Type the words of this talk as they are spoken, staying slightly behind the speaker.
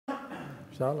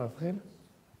אפשר להתחיל?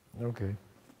 אוקיי.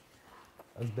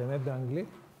 אז באמת באנגלית?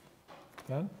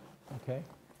 כן? אוקיי.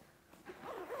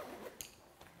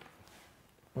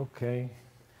 Okay.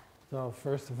 So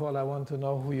first of all, I want to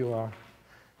know who you are.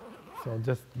 So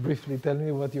just briefly tell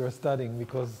me what you are studying,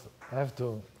 because I have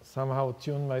to somehow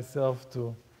tune myself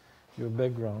to your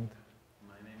background.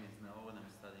 My name is Nao, and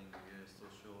I'm studying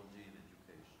sociology and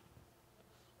education.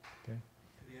 Okay.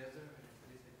 Eliezer, and I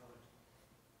study psychology.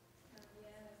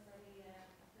 Yeah,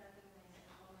 I study Latin and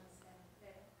Romance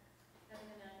and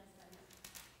Hermona studies.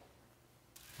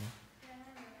 Yeah,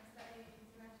 I study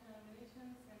international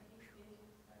relations and East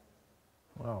Asian studies.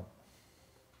 Wow.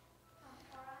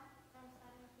 I'm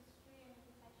studying history and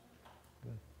education.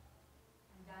 Good.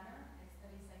 I'm Dana. I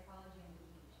study psychology and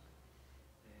education.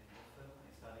 Prof,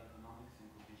 I study economics and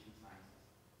computational sciences.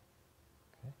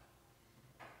 Okay.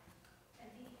 And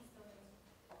the East of Asia.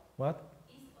 What?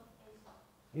 East of Asia.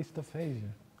 East of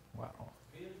Asia. Wow.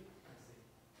 Real? I see.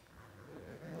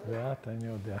 That I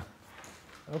know that.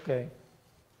 Okay.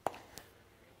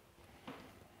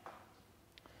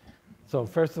 So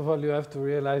first of all, you have to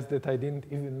realize that I didn't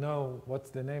even know what's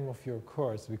the name of your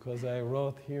course, because I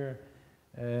wrote here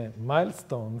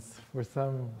milestones for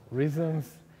some reasons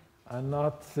are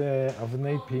not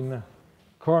Avnei Pina,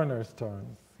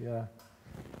 cornerstones. Yeah.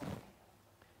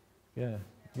 Yeah.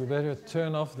 You better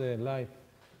turn off the light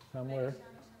somewhere.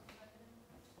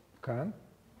 כאן?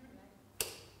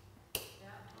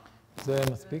 זה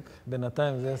מספיק?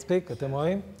 בינתיים זה מספיק? אתם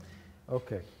רואים?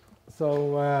 Okay.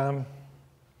 So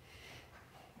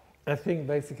I think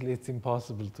basically it's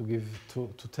impossible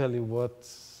to tell you what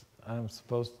I'm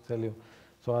supposed to tell you.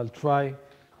 So I'll try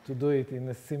to do it in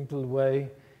a simple way,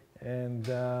 and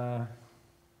I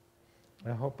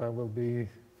hope I will be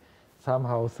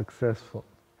somehow successful.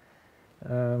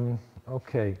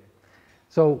 Okay.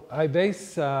 So I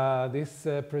base this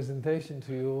presentation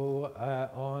to you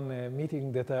on a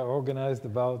meeting that I organized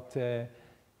about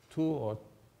 2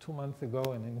 months ago,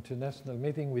 an international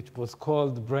meeting which was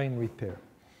called Brain Repair.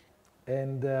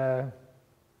 And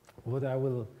what I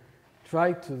will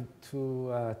try to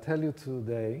tell you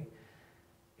today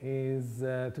is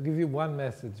to give you one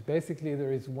message. Basically,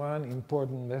 there is one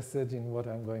important message in what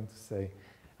I'm going to say.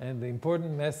 And the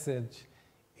important message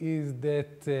is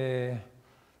that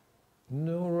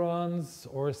neurons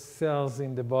or cells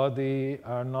in the body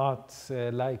are not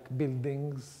like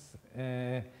buildings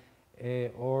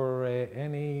or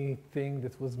anything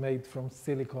that was made from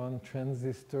silicon,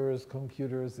 transistors,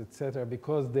 computers, etc.,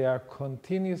 because they are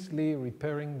continuously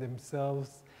repairing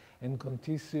themselves and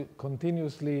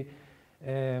continuously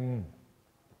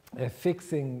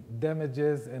fixing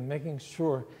damages and making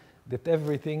sure that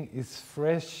everything is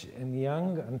fresh and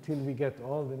young until we get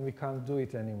old and we can't do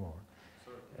it anymore.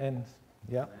 Sorry. And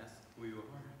yeah. Can I ask who you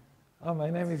are? Oh, my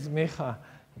name is Micha.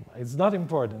 It's not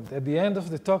important. At the end of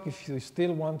the talk, if you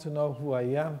still want to know who I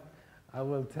am, I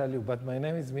will tell you. But my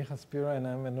name is Micha Spira, and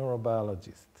I'm a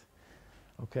neurobiologist.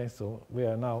 Okay, so we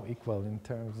are now equal in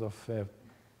terms of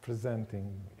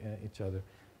presenting each other.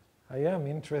 I am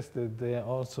interested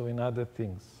also in other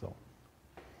things, so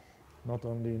not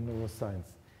only in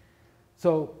neuroscience.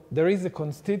 So there is a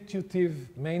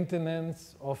constitutive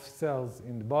maintenance of cells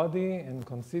in the body and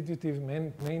constitutive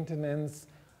maintenance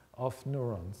of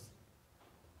neurons.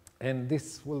 And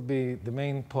this will be the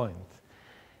main point.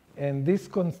 And this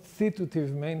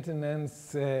constitutive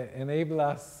maintenance enable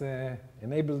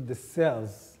the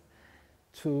cells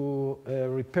to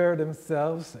repair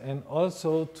themselves and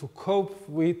also to cope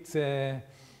with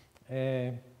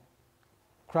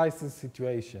crisis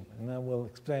situation. And I will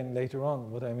explain later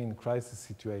on what I mean crisis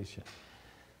situation.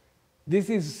 This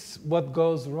is what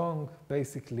goes wrong,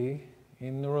 basically,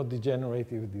 in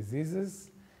neurodegenerative diseases.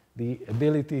 The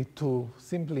ability to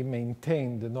simply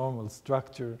maintain the normal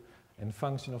structure and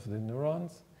function of the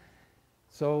neurons.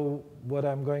 So what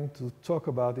I'm going to talk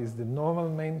about is the normal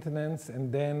maintenance, and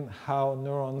then how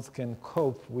neurons can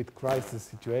cope with crisis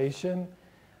situation,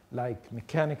 like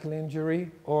mechanical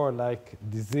injury or like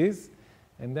disease.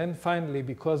 And then finally,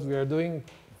 because we are doing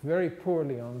very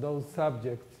poorly on those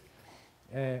subjects,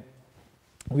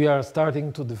 we are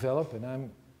starting to develop, and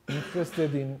I'm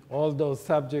interested in all those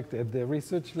subjects at the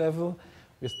research level.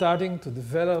 We're starting to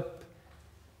develop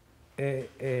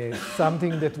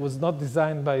something that was not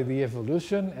designed by the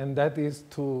evolution, and that is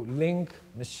to link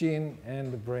machine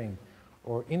and the brain,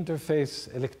 or interface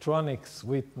electronics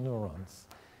with neurons.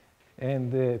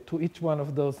 And to each one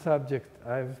of those subjects,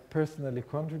 I've personally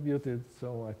contributed,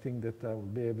 so I think that I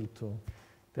will be able to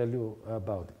tell you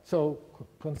about it. So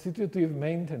constitutive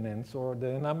maintenance, or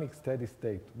the dynamic steady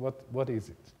state, what is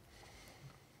it?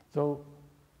 So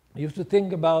you have to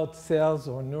think about cells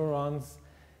or neurons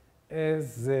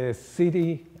as a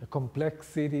city, a complex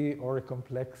city, or a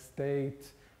complex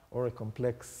state, or a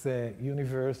complex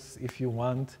universe, if you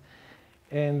want.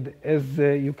 And as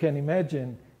you can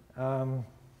imagine, I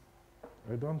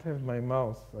don't have my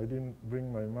mouse. I didn't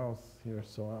bring my mouse here,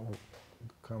 so I will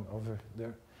come over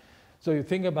there. So you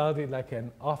think about it like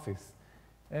an office.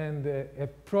 And a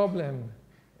problem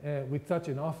with such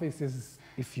an office is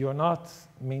if you're not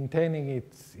maintaining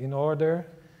it in order,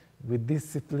 with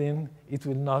discipline, it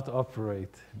will not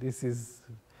operate. This is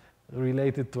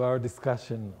related to our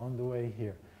discussion on the way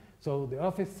here. So the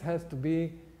office has to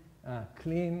be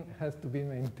clean, has to be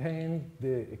maintained,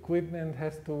 the equipment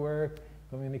has to work,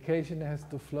 communication has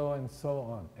to flow, and so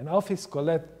on. An office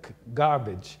collects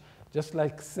garbage, just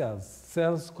like cells.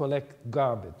 Cells collect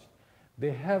garbage.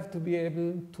 They have to be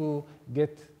able to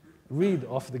get rid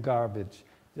of the garbage,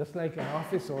 just like an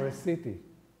office or a city.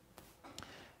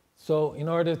 So in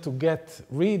order to get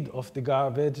rid of the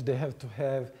garbage, they have to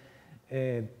have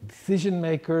decision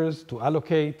makers to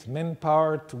allocate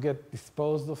manpower to get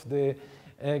disposed of the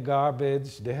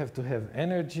garbage. They have to have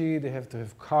energy, they have to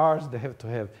have cars, they have to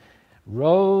have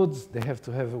roads, they have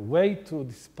to have a way to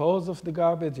dispose of the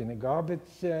garbage in a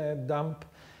garbage dump,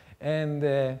 and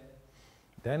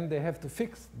then they have to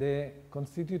fix the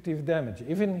constitutive damage.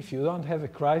 Even if you don't have a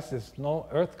crisis, no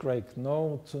earthquake,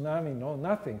 no tsunami, no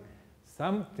nothing,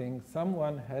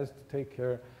 someone has to take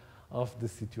care of the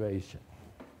situation.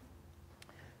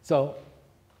 So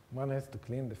one has to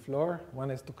clean the floor, one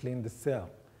has to clean the cell.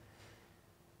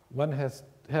 One has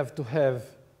to have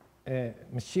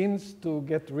machines to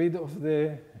get rid of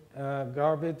the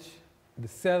garbage. The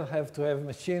cell have to have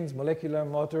machines, molecular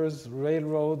motors,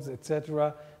 railroads,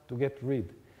 etc., to get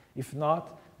rid. If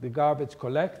not, the garbage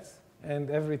collects and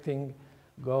everything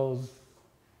goes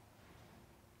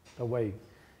away,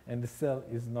 and the cell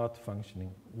is not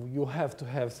functioning. You have to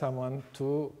have someone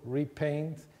to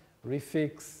repaint,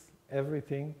 refix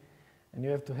everything, and you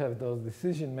have to have those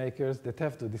decision makers that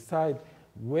have to decide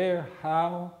where,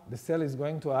 how the cell is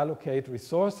going to allocate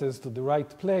resources to the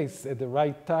right place at the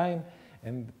right time.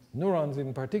 And neurons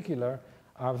in particular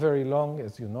are very long,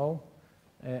 as you know,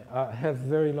 have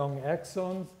very long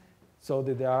axons, so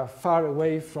that they are far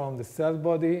away from the cell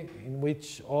body in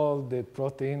which all the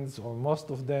proteins, or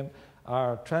most of them,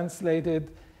 are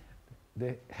translated.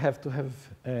 They have to have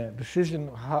a decision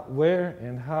where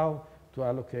and how to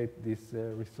allocate these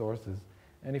resources.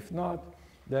 And if not,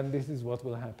 then this is what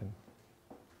will happen.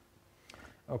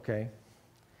 Okay.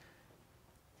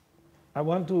 I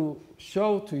want to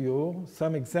show to you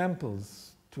some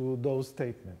examples to those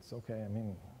statements. Okay, I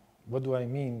mean, what do I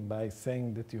mean by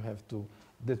saying that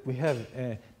that we have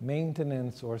a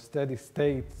maintenance or steady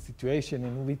state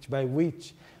situation by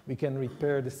which we can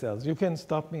repair the cells? You can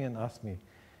stop me and ask me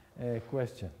a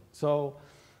question. So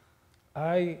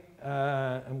I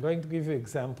am going to give you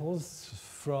examples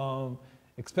from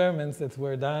experiments that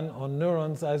were done on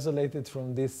neurons isolated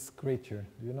from this creature.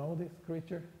 Do you know this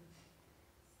creature?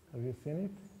 Have you seen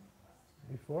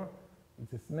it before?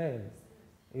 It's a snail.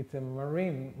 It's a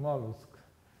marine mollusk.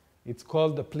 It's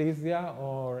called the plesia,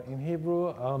 or in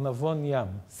Hebrew, arnavon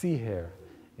yam, sea hare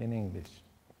in English.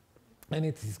 And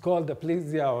it is called the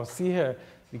plesia or sea hare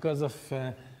because of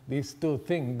these two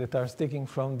things that are sticking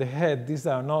from the head. These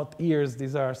are not ears,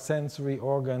 these are sensory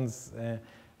organs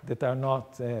that are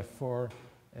not for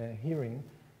hearing.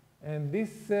 And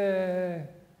this, I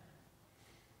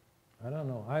don't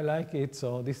know, I like it.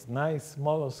 So this nice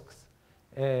mollusk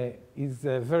is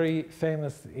very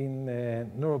famous in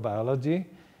neurobiology,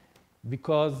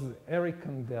 because Eric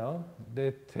Kandel,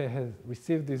 that has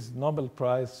received this Nobel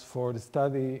Prize for the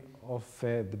study of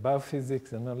the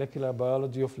biophysics and molecular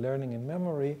biology of learning and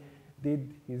memory,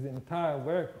 did his entire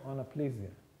work on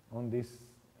aplysia, on these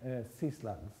sea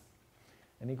slugs.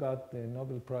 And he got the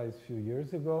Nobel Prize a few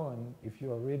years ago, and if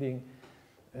you are reading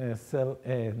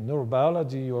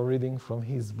neurobiology, you are reading from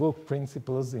his book,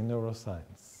 Principles in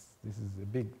Neuroscience. This is a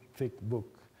big, thick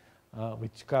book,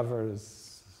 which covers,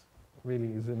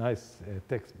 really is a nice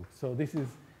textbook. So this is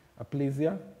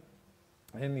aplysia,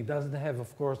 and it doesn't have,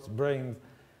 of course, brains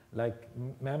like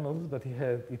mammals, but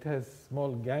it has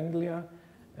small ganglia,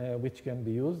 which can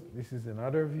be used. This is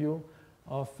another view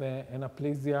of an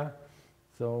aplysia,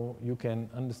 so you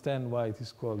can understand why it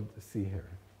is called a sea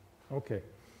hare. Okay,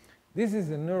 this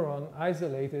is a neuron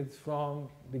isolated from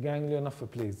the ganglion of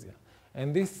aplysia,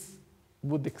 and this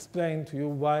would explain to you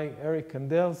why Eric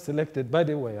Kandel selected. By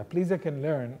the way, aplysia can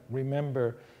learn,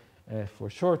 remember for a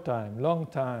short time, long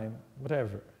time,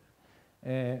 whatever.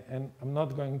 And I'm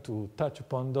not going to touch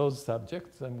upon those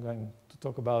subjects. I'm going to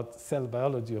talk about cell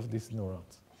biology of these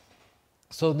neurons.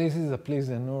 So this is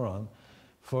aplysia neuron.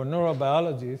 For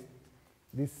neurobiologists,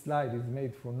 this slide is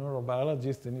made for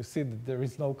neurobiologists, and you see that there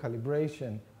is no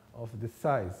calibration of the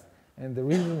size. And the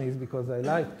reason is because I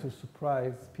like to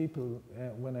surprise people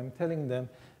when I'm telling them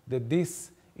that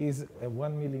this is a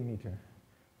 1 millimeter.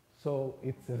 So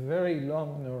it's a very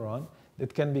long neuron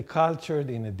that can be cultured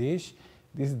in a dish.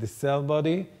 This is the cell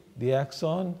body, the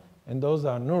axon, and those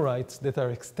are neurites that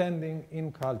are extending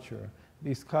in culture.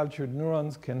 These cultured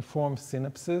neurons can form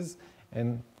synapses,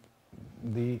 and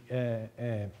the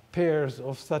pairs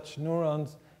of such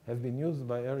neurons have been used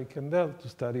by Eric Kandel to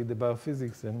study the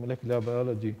biophysics and molecular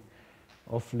biology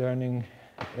of learning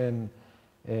and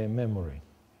memory.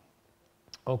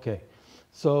 Okay,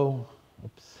 so,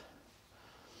 oops.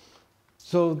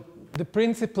 So the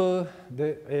principle,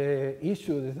 the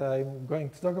issue that I'm going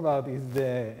to talk about is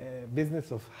the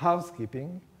business of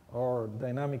housekeeping or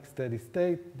dynamic steady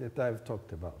state that I've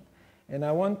talked about. And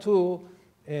I want to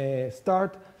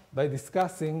start by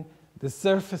discussing the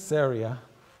surface area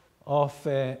of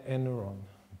a neuron,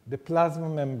 the plasma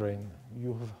membrane.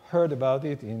 You've heard about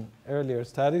it in earlier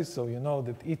studies, so you know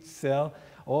that each cell,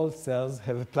 all cells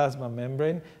have a plasma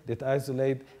membrane that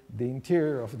isolate the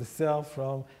interior of the cell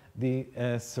from the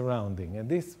surrounding. And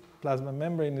this plasma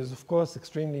membrane is, of course,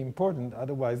 extremely important.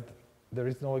 Otherwise, there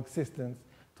is no existence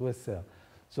to a cell.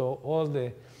 So all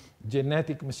the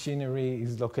genetic machinery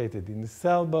is located in the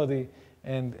cell body,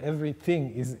 and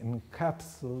everything is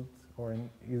encapsulated or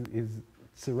is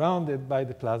surrounded by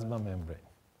the plasma membrane.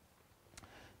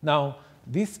 Now,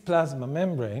 this plasma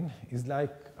membrane is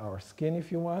like our skin,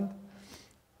 if you want,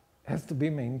 has to be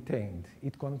maintained.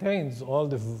 It contains all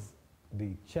the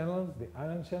channels, the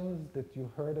ion channels that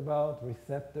you heard about,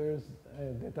 receptors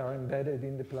that are embedded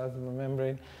in the plasma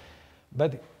membrane.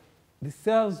 But the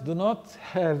cells do not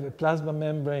have a plasma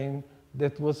membrane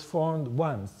that was formed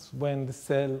once when the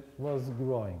cell was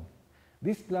growing.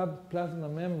 This plasma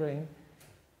membrane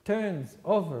turns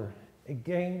over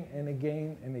again and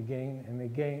again and again and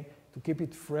again to keep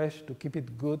it fresh, to keep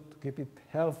it good, to keep it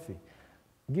healthy.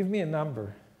 Give me a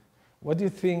number. What do you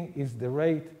think is the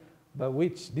rate by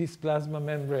which this plasma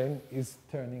membrane is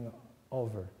turning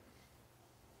over?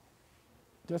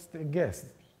 Just a guess.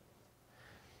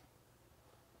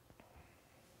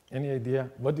 Any idea?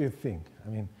 What do you think? I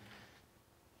mean,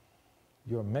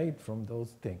 you're made from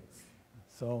those things.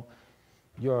 So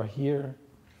you're here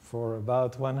for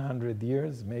about 100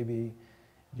 years. Maybe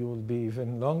you will be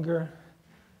even longer.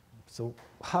 So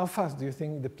how fast do you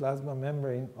think the plasma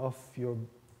membrane of your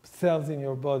cells in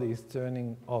your body is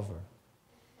turning over?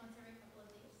 Once every couple of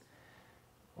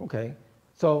days. Okay.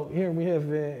 So here we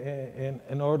have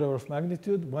an order of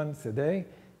magnitude, once a day.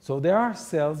 So there are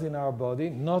cells in our body,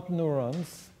 not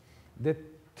neurons, that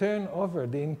turn over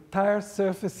the entire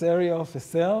surface area of a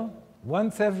cell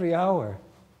once every hour.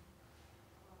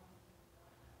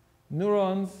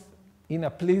 Neurons in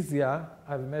aplesia,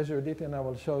 I've measured it and I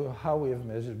will show you how we have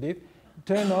measured it,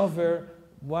 turn over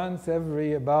once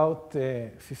every about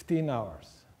 15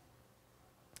 hours.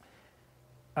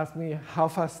 Ask me how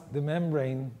fast the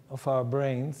membrane of our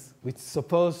brains, which is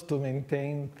supposed to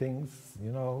maintain things,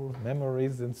 you know,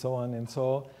 memories and so on and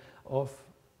so forth,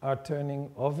 are turning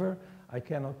over. I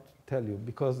cannot tell you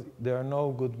because there are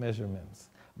no good measurements.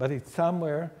 But it's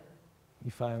somewhere,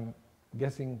 if I'm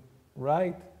guessing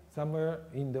right, somewhere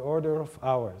in the order of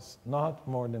hours, not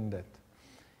more than that.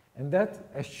 And that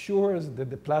assures that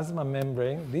the plasma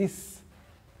membrane, this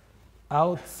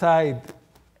outside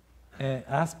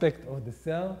aspect of the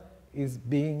cell, is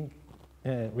being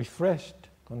refreshed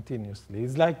continuously.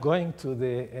 It's like going to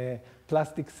the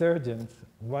plastic surgeons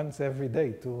once every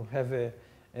day to have a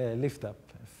lift up,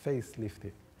 a face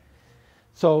lifted.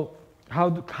 So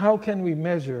how can we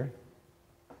measure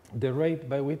the rate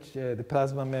by which the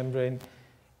plasma membrane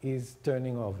is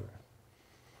turning over?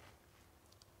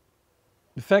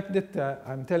 The fact that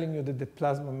I'm telling you that the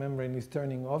plasma membrane is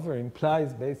turning over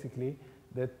implies basically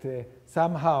that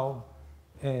somehow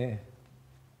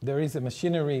there is a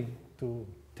machinery to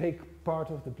take part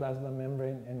of the plasma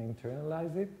membrane and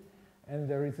internalize it, and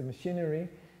there is a machinery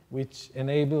which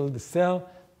enables the cell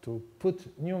to put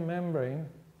new membrane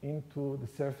into the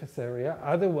surface area.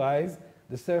 Otherwise,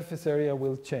 the surface area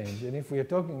will change. And if we are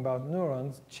talking about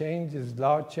neurons, changes,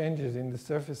 large changes in the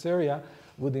surface area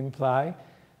would imply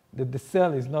that the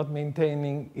cell is not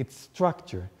maintaining its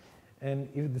structure. And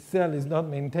if the cell is not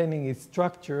maintaining its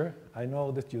structure, I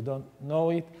know that you don't know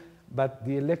it, but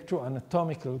the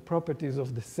electroanatomical properties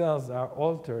of the cells are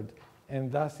altered,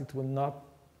 and thus it will not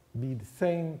be the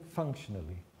same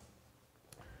functionally.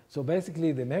 So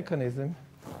basically the mechanism,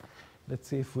 let's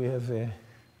see if we have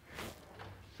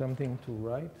something to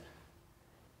write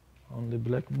on the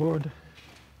blackboard.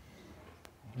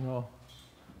 No.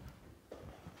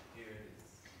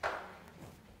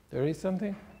 There is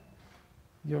something?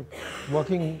 You're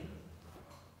walking,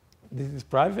 this is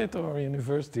private or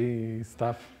university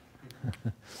stuff?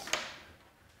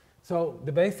 So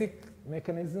the basic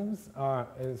mechanisms are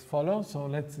as follows. So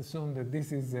let's assume that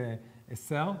this is a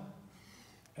cell,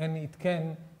 and it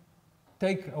can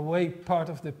take away part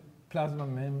of the plasma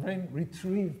membrane,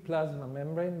 retrieve plasma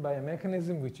membrane by a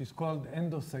mechanism which is called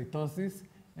endocytosis,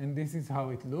 and this is how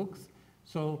it looks.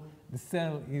 So the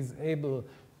cell is able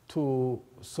to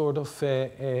sort of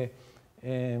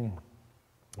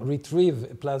retrieve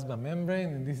a plasma membrane,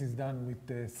 and this is done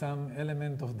with some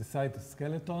element of the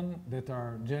cytoskeleton that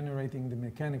are generating the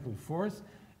mechanical force,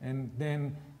 and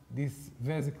then this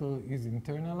vesicle is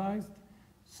internalized.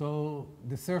 So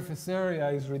the surface area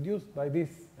is reduced by this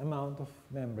amount of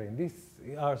membrane. These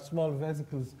are small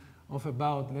vesicles of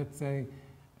about, let's say,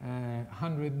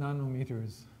 100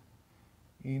 nanometers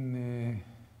in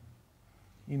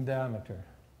diameter.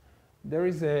 There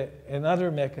is another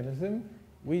mechanism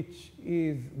which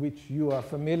you are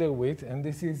familiar with, and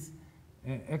this is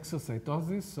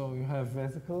exocytosis. So you have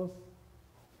vesicles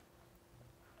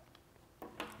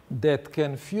that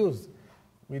can fuse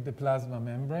with the plasma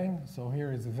membrane. So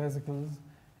here is the vesicles,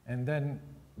 and then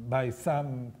by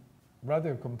some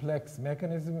rather complex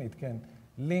mechanism, it can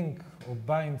link or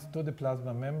bind to the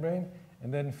plasma membrane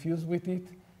and then fuse with it,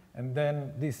 and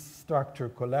then this structure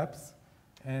collapses,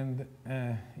 and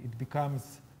it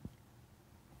becomes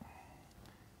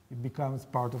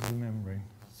part of the membrane.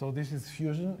 So this is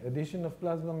fusion, addition of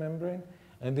plasma membrane,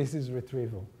 and this is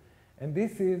retrieval. And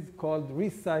this is called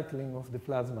recycling of the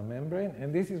plasma membrane,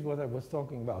 and this is what I was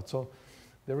talking about. So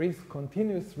there is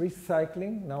continuous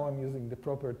recycling, now I'm using the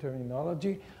proper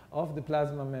terminology, of the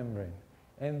plasma membrane.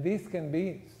 And this can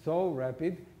be so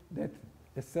rapid that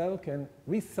a cell can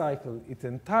recycle its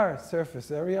entire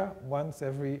surface area once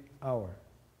every hour.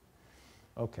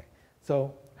 Okay,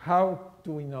 so how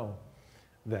do we know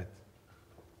that?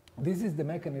 This is the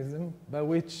mechanism by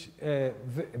which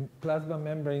plasma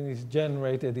membrane is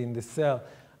generated in the cell.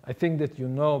 I think that you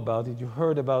know about it. You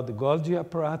heard about the Golgi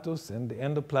apparatus and the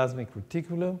endoplasmic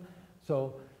reticulum.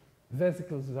 So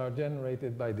vesicles are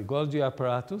generated by the Golgi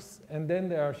apparatus, and then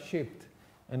they are shipped,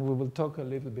 and we will talk a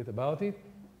little bit about it,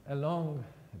 along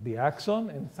the axon,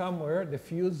 and somewhere they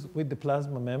fuse with the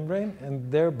plasma membrane,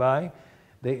 and thereby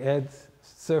they add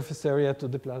surface area to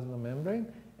the plasma membrane.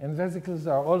 And vesicles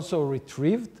are also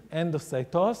retrieved,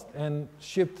 endocytosed, and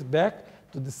shipped back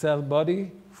to the cell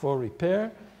body for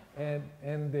repair,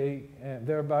 and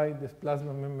thereby the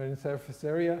plasma membrane surface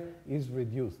area is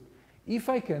reduced. If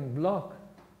I can block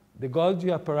the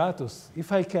Golgi apparatus,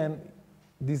 if I can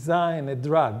design a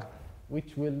drug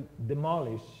which will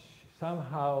demolish,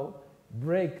 somehow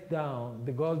break down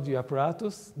the Golgi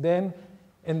apparatus, then,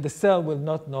 and the cell will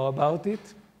not know about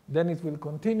it, then it will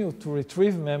continue to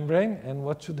retrieve membrane, and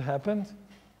what should happen?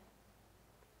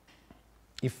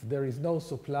 If there is no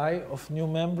supply of new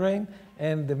membrane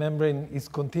and the membrane is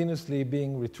continuously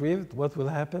being retrieved, what will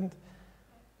happen?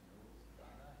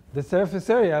 The surface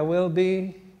area will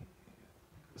be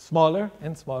smaller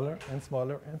and smaller and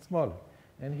smaller and smaller.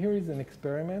 And here is an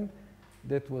experiment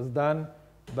that was done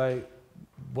by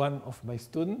one of my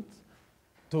students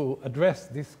to address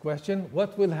this question: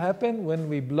 what will happen when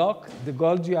we block the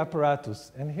Golgi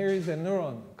apparatus? And here is a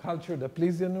neuron, cultured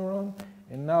aplysia neuron,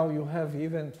 and now you have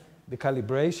even the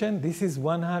calibration. This is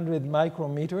 100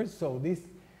 micrometers, so this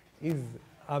is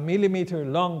a millimeter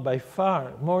long, by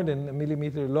far more than a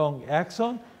millimeter long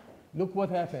axon. Look what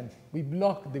happened. We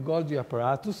block the Golgi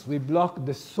apparatus, we block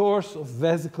the source of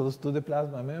vesicles to the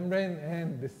plasma membrane,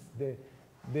 and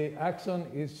the axon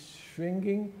is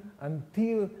shrinking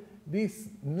until this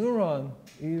neuron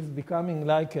is becoming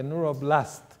like a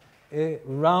neuroblast, a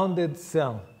rounded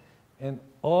cell. And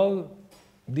all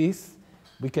this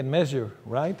we can measure,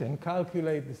 right? And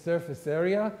calculate the surface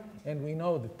area, and we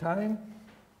know the time.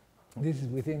 This is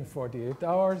within 48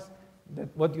 hours. That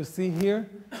what you see here,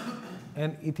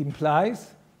 and it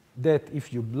implies that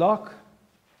if you block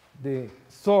the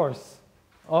source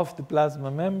of the plasma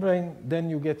membrane, then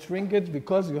you get shrinkage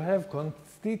because you have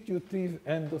constitutive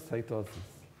endocytosis.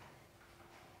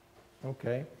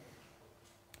 Okay.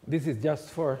 This is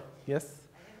just for, yes?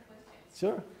 I have a question.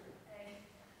 Sure.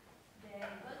 The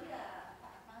Golgi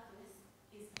apparatus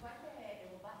is quite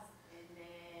robust and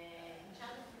in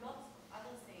charge of lots of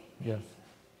other things. Yes.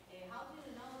 How do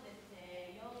you know that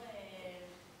your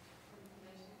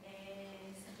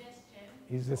suggestion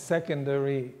Is a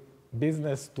secondary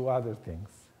business to other things,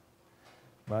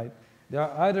 right? There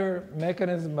are other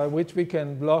mechanisms by which we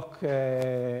can block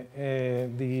the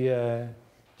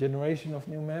generation of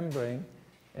new membrane,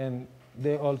 and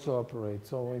they also operate.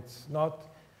 So it's not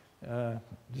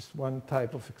Just one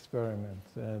type of experiment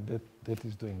that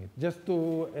is doing it. Just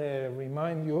to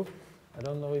remind you, I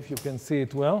don't know if you can see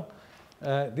it well.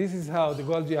 This is how the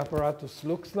Golgi apparatus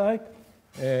looks like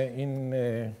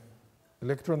in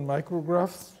electron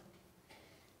micrographs.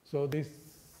 So these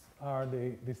are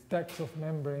the stacks of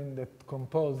membrane that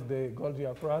compose the Golgi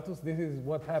apparatus. This is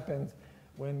what happens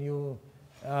when you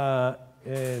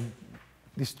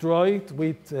destroy it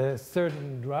with a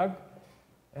certain drug.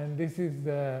 And this is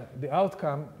the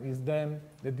outcome is then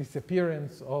the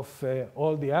disappearance of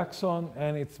all the axon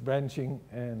and its branching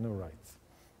neurites.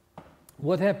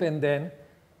 What happened then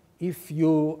if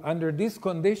you, under these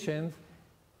conditions,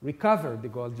 recover the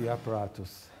Golgi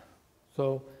apparatus?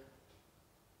 So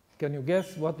can you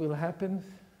guess what will happen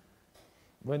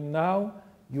when now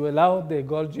you allow the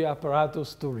Golgi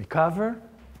apparatus to recover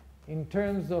in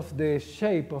terms of the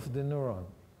shape of the neuron?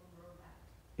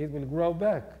 It will grow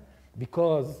back,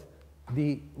 because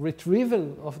the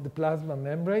retrieval of the plasma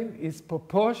membrane is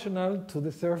proportional to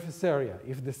the surface area.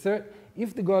 If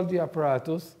the Golgi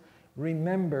apparatus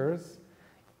remembers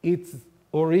its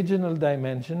original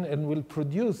dimension and will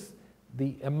produce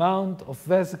the amount of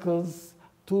vesicles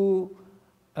to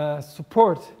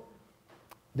support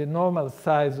the normal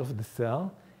size of the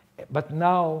cell, but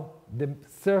now the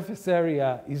surface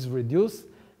area is reduced,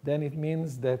 then it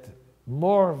means that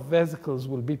more vesicles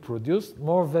will be produced,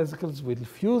 more vesicles will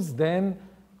fuse than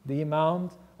the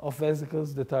amount of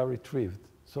vesicles that are retrieved.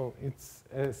 So it's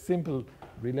a simple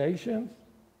relation,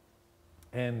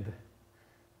 and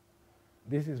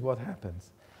this is what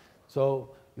happens. So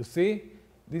you see,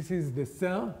 this is the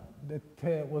cell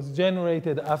that was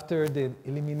generated after the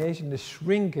elimination, the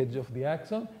shrinkage of the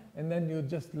axon, and then you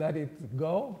just let it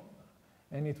go,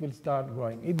 and it will start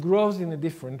growing. It grows in a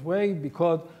different way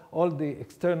because all the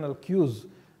external cues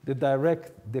that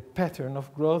direct the pattern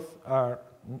of growth are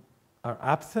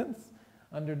absent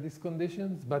under these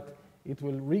conditions, but it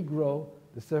will regrow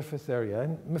the surface area.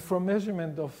 And from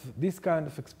measurement of this kind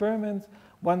of experiments,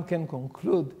 one can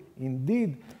conclude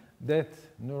indeed that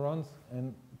neurons,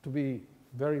 and to be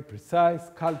very precise,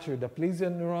 cultured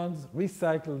Aplesian neurons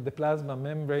recycle the plasma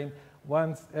membrane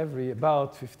once every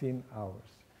about 15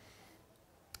 hours.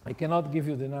 I cannot give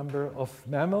you the number of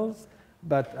mammals,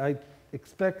 but I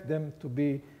expect them to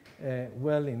be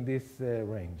well in this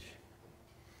range.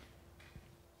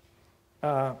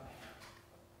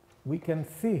 We can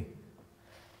see,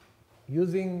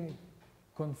 using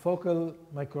confocal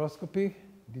microscopy.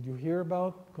 Did you hear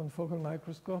about confocal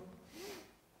microscope?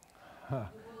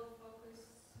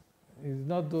 It's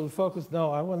not dual focus.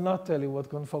 No, I will not tell you what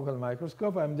confocal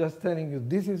microscope. I'm just telling you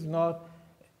this is not,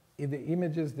 the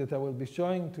images that I will be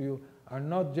showing to you are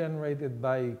not generated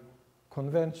by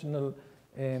conventional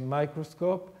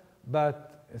microscope,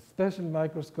 but a special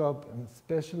microscope and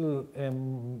special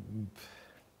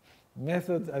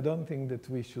methods. I don't think that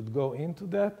we should go into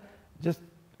that. Just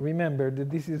remember that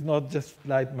this is not just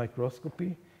light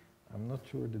microscopy. I'm not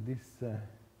sure that this...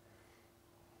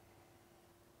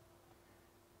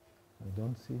 I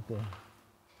don't see the...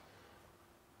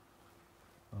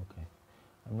 Okay.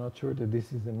 I'm not sure that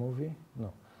this is a movie.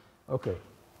 No. Okay.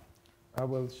 I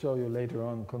will show you later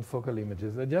on confocal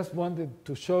images. I just wanted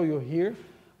to show you here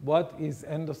what is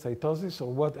endocytosis,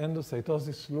 or what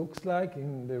endocytosis looks like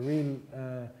in the real,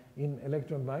 in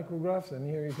electron micrographs. And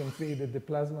here you can see that the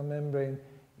plasma membrane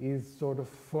is sort of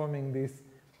forming this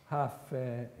half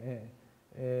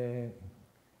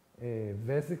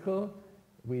vesicle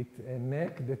with a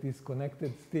neck that is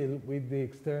connected still with the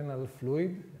external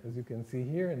fluid, as you can see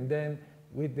here, and then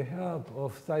with the help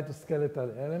of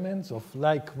cytoskeletal elements, of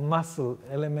like muscle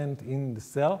element in the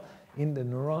cell, in the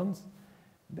neurons,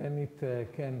 then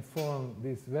it can form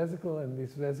this vesicle, and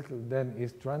this vesicle then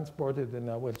is transported, and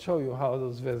I will show you how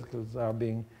those vesicles are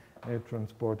being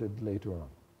transported later on.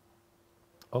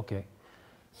 Okay,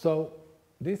 so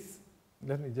this,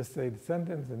 let me just say the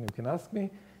sentence and you can ask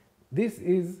me. This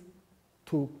is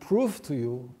to prove to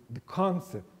you the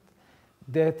concept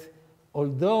that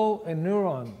although a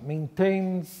neuron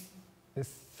maintains a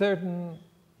certain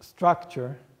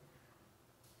structure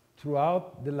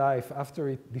throughout the life after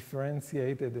it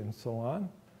differentiated and so on,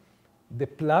 the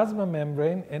plasma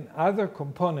membrane and other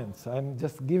components, I'm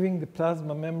just giving the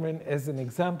plasma membrane as an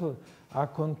example, are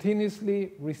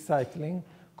continuously recycling,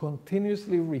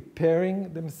 continuously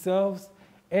repairing themselves,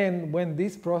 and when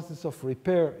this process of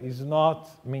repair is not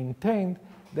maintained,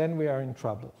 then we are in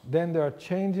trouble. Then there are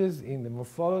changes in the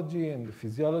morphology and the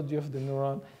physiology of the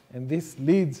neuron, and this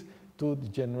leads to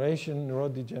degeneration,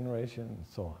 neurodegeneration, and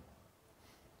so on.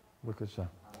 Bukasha.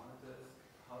 I wanted to ask,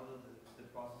 how does the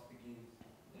process begin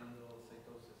in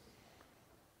endocytosis?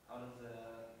 How does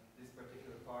this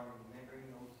particular part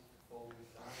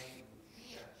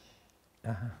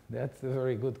That's a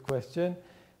very good question.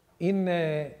 In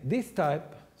this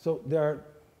type, so there are,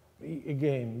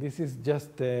 again, this is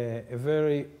just an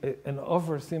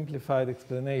oversimplified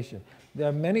explanation. There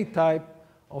are many types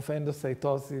of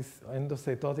endocytosis,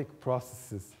 endocytotic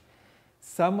processes.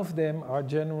 Some of them are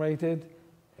generated,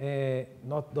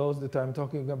 not those that I'm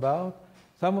talking about.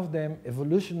 Some of them,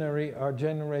 evolutionary, are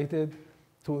generated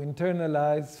to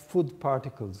internalize food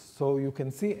particles. So you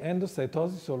can see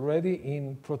endocytosis already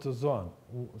in protozoan,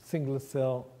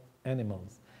 single-cell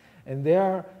animals. And they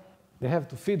have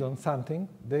to feed on something.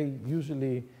 They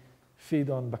usually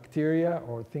feed on bacteria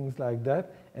or things like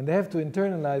that. And they have to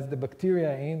internalize the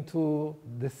bacteria into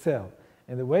the cell.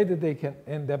 And the way that they can,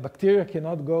 and the bacteria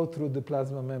cannot go through the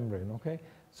plasma membrane, okay?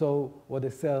 So what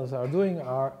the cells are doing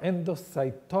are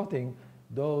endocytoting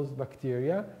those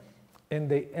bacteria, and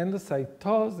they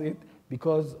endocytose it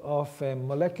because of a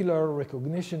molecular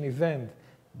recognition event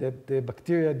that the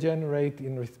bacteria generate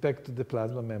in respect to the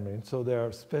plasma membrane. So there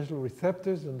are special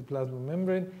receptors on the plasma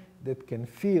membrane that can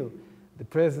feel the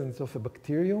presence of a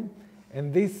bacterium,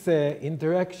 and this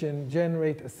interaction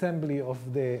generates assembly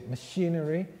of the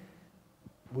machinery,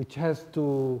 which has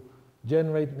to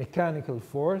generate mechanical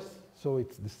force. So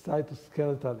it's the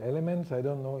cytoskeletal elements. I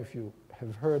don't know if you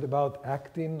have heard about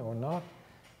actin or not,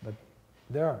 but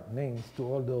there are names to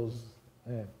all those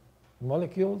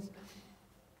molecules.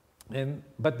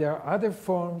 But there are other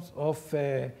forms of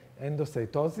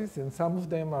endocytosis, and some of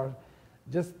them are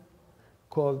just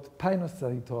called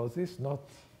pinocytosis, not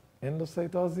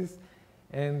endocytosis.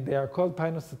 And they are called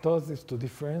pinocytosis to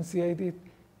differentiate it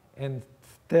and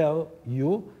tell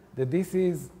you that this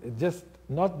is just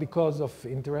not because of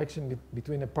interaction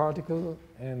between a particle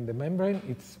and the membrane.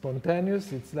 It's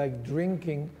spontaneous. It's like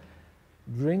drinking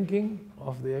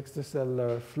of the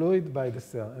extracellular fluid by the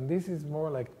cell. And this is more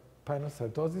like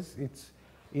pinocytosis.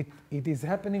 It is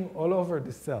happening all over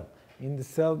the cell, in the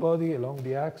cell body, along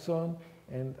the axon,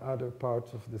 and other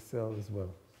parts of the cell as well.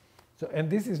 So, and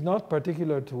this is not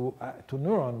particular to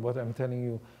neuron, what I'm telling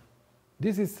you.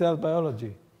 This is cell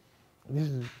biology. This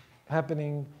is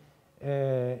happening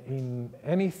in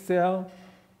any cell,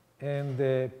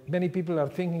 and many people are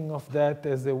thinking of that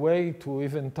as a way to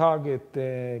even target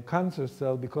the cancer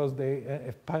cell because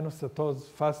they pinocytose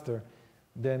faster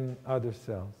than other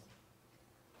cells.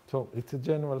 So it's a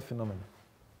general phenomenon.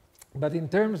 But in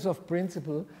terms of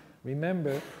principle,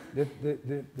 remember that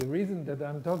the reason that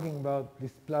I'm talking about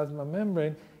this plasma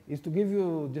membrane is to give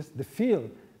you just the feel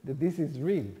that this is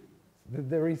real,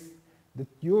 that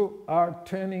you are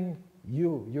turning,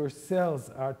 your cells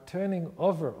are turning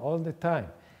over all the time.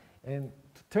 And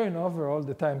to turn over all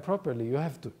the time properly, you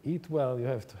have to eat well, you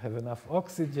have to have enough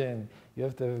oxygen, you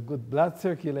have to have good blood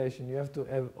circulation, you have to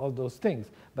have all those things.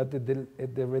 But at the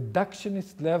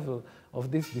reductionist level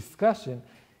of this discussion,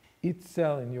 each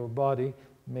cell in your body,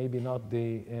 maybe not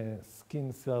the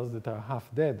skin cells that are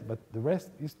half dead, but the rest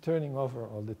is turning over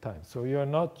all the time. So you're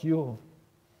not you,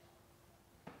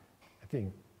 I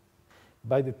think.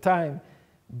 By the time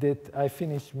that I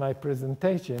finish my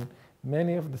presentation,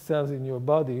 many of the cells in your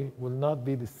body will not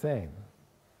be the same.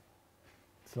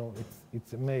 So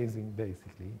it's amazing,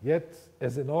 basically. Yet,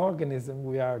 as an organism,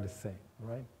 we are the same,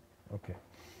 right? Okay.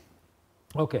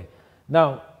 Okay.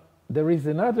 Now, there is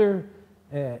another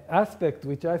aspect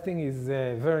which I think is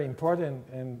very important,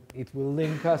 and it will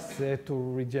link us to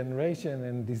regeneration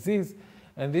and disease,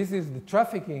 and this is the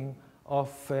trafficking of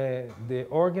the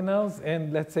organelles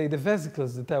and, let's say, the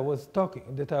vesicles that I was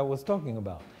talking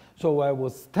about. So I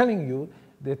was telling you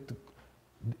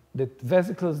that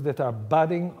vesicles that are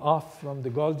budding off from the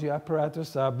Golgi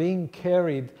apparatus are being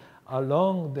carried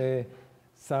along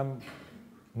some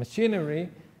machinery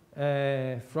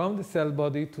from the cell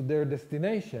body to their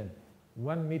destination,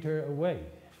 1 meter away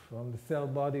from the cell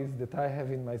bodies that I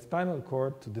have in my spinal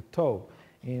cord to the toe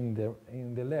in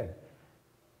the leg.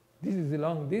 This is a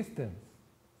long distance.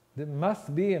 There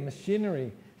must be a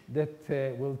machinery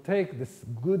that will take the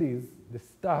goodies, the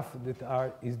stuff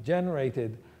that is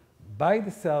generated by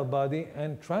the cell body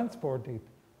and transport it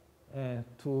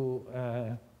to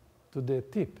the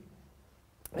tip.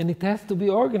 And it has to be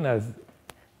organized,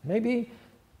 maybe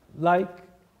like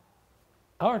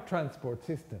our transport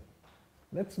system.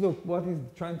 Let's look what is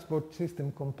the transport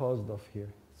system composed of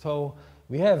here. So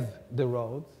we have the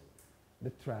roads, the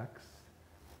tracks,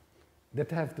 that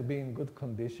have to be in good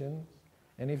condition.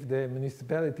 And if the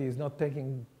municipality is not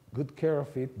taking good care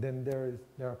of it, then there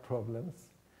are problems.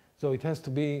 So it has to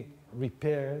be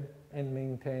repaired and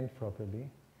maintained properly.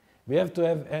 We have to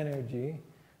have energy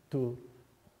to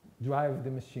drive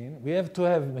the machine. We have to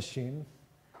have machines.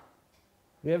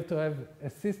 We have to have a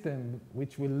system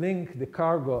which will link the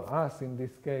cargo, us in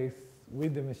this case,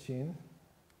 with the machine.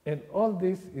 And all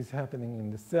this is happening in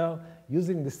the cell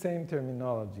using the same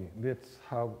terminology. That's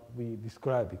how we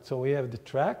describe it. So we have the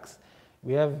tracks,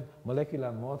 we have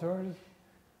molecular motors,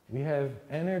 we have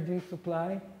energy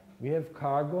supply, we have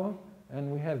cargo,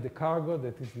 and we have the cargo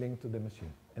that is linked to the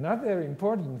machine. Another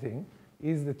important thing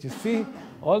is that you see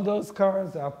all those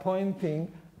cars are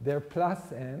pointing their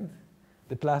plus end.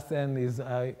 The plus end is,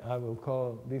 I will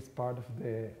call this part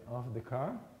of the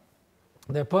car.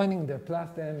 They're pointing their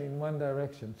plus end in one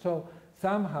direction. So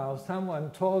somehow someone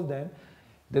told them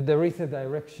that there is a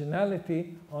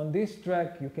directionality. On this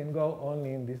track, you can go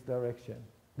only in this direction.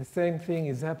 The same thing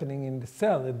is happening in the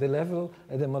cell at the level,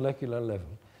 at the molecular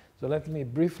level. So let me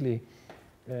briefly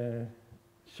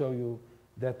show you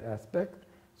that aspect.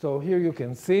 So here you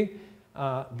can see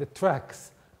the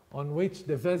tracks on which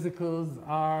the vesicles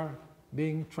are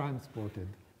being transported.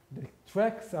 The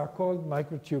tracks are called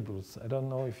microtubules. I don't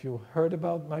know if you heard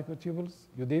about microtubules.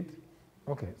 You did?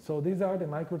 Okay, so these are the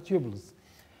microtubules.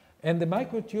 And the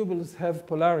microtubules have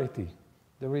polarity.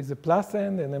 There is a plus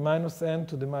end and a minus end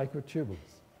to the microtubules.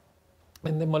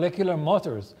 And the molecular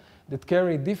motors that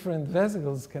carry different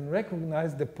vesicles can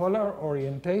recognize the polar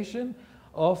orientation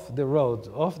of the rods,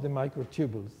 of the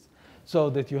microtubules. So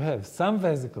that you have some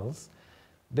vesicles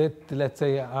that, let's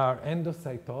say, are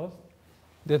endocytosed,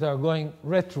 that are going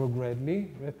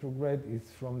retrogradely. Retrograde is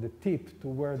from the tip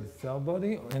toward the cell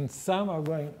body, and some are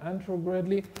going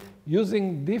antrogradely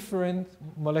using different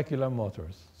molecular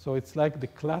motors. So it's like the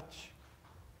clutch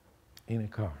in a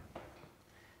car.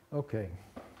 Okay.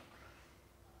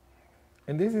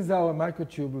 And this is how a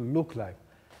microtubule look like.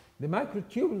 The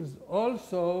microtubules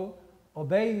also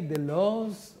obey the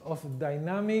laws of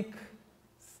dynamic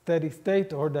steady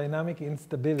state or dynamic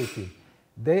instability.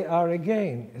 They are,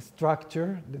 again, a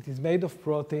structure that is made of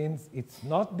proteins. It's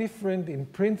not different in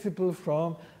principle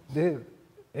from the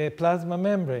plasma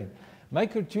membrane.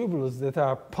 Microtubules that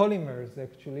are polymers,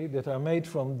 actually, that are made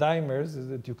from dimers, as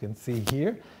that you can see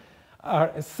here, are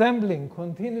assembling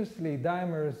continuously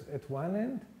dimers at one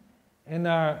end and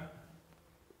are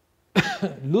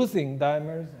losing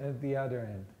dimers at the other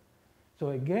end. So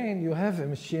again, you have a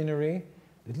machinery.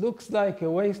 It looks like a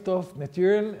waste of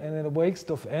material and a waste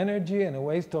of energy and a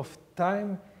waste of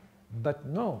time, but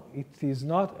no, it is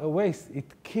not a waste. It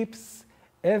keeps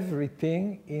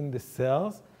everything in the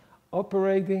cells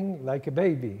operating like a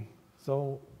baby.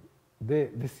 So the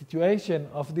situation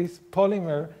of this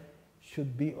polymer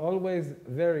should be always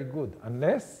very good,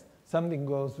 unless something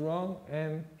goes wrong,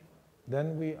 and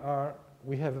then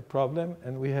we have a problem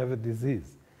and we have a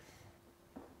disease.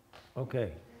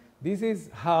 Okay, this is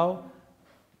how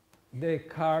the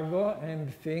cargo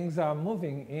and things are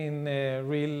moving in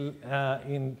real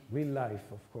life,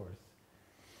 of course.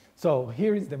 So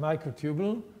here is the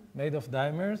microtubule made of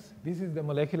dimers. This is the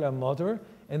molecular motor,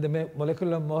 and the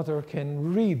molecular motor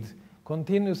can read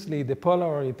continuously the polar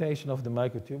orientation of the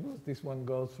microtubules. This one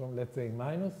goes from, let's say,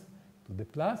 minus to the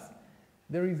plus.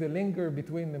 There is a linker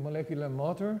between the molecular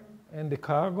motor and the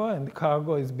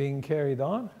cargo is being carried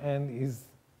on and is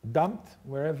dumped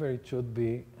wherever it should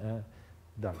be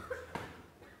dumped.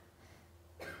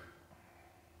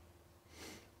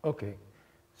 Okay,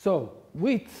 so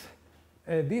with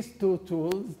these two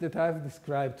tools that I've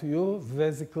described to you,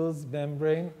 vesicles,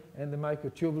 membrane, and the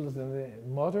microtubules and the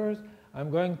motors, I'm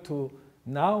going to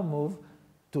now move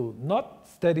to not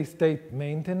steady state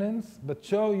maintenance, but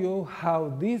show you how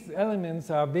these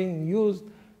elements are being used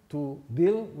to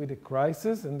deal with a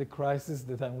crisis, and the crisis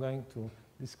that I'm going to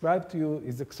describe to you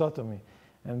is exotomy.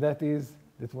 And that is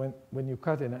that when you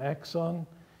cut an axon,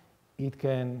 it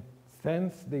can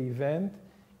sense the event,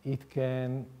 it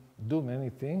can do many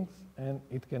things, and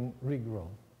it can regrow.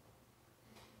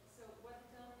 So what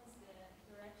determines the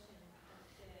direction of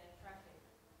the traffic?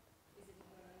 Is it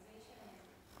polarization?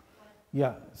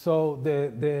 Yeah, so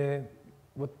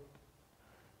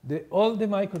all the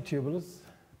microtubules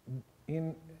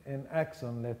in an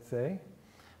axon, let's say,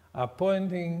 are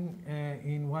pointing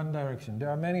in one direction. There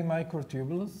are many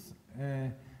microtubules,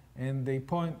 and they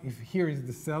point, if here is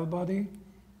the cell body,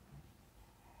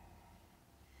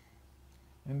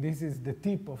 and this is the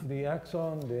tip of the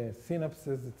axon, the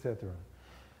synapses, etc.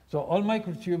 So all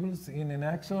microtubules in an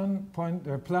axon point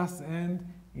their plus end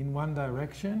in one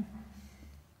direction.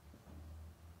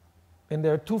 And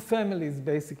there are two families,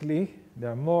 basically.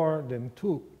 There are more than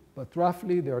two, but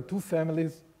roughly there are two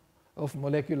families of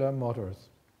molecular motors.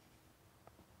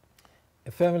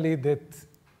 A family that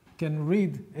can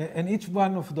read, and each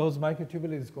one of those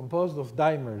microtubules is composed of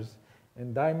dimers.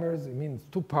 And dimers, it means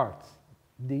two parts,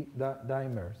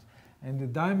 dimers. And the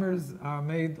dimers are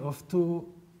made of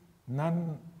two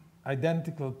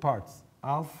non-identical parts.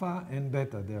 alpha and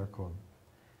beta, they are called.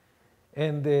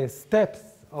 And the steps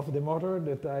of the motor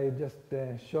that I just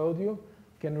showed you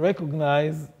can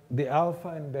recognize the alpha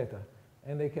and beta.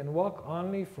 And they can walk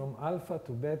only from alpha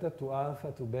to beta to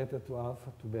alpha to beta to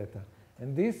alpha to beta.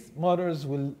 And these motors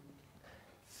will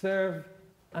serve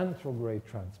anterograde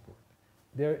transport.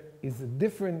 There is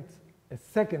a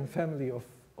second family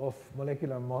of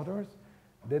molecular motors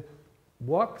that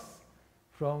walks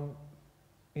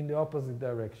in the opposite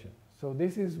direction. So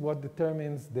this is what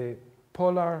determines the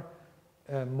polar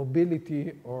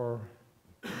mobility or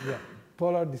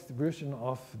polar distribution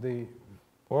of the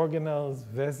organelles,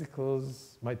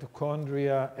 vesicles,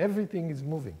 mitochondria. Everything is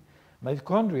moving.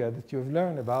 Mitochondria that you've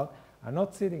learned about are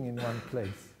not sitting in one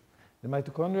place. The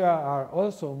mitochondria are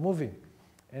also moving,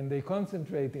 and they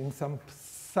concentrate in some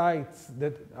sites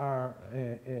that are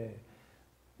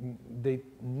they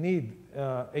need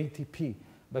ATP,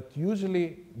 but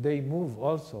usually they move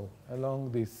also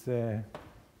along this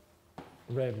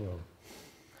railroad.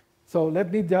 So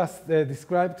let me just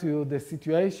describe to you the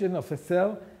situation of a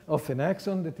cell of an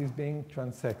axon that is being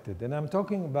transected. And I'm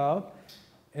talking about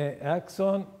an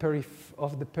axon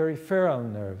of the peripheral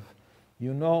nerve.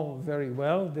 You know very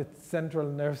well that central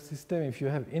nerve system, if you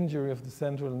have injury of the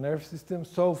central nerve system,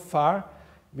 so far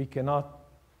we cannot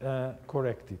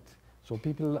correct it. So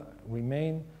people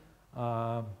remain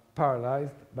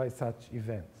paralyzed by such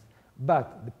events.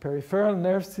 But the peripheral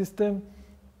nerve system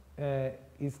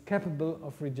is capable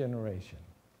of regeneration.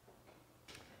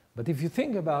 But if you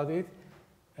think about it,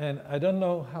 and I don't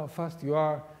know how fast you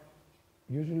are,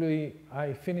 usually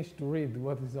I finish to read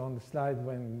what is on the slide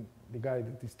when the guy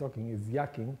that is talking is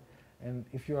yakking. And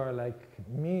if you are like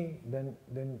me, then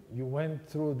you went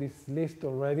through this list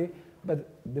already. But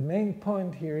the main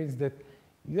point here is that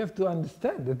you have to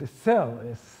understand that the cell,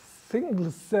 a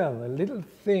single cell, a little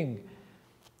thing,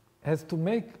 has to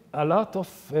make a lot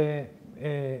of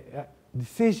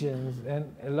decisions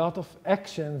and a lot of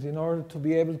actions in order to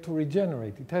be able to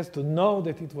regenerate. It has to know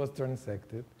that it was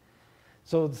transected.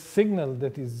 So the signal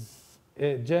that is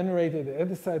generated at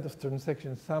the site of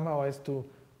transection somehow has to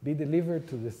be delivered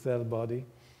to the cell body.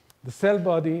 The cell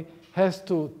body has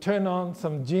to turn on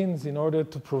some genes in order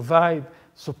to provide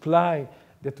supply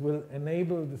that will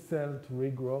enable the cell to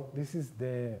regrow. This is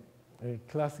the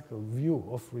classical view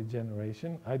of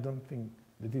regeneration. I don't think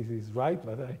that this is right,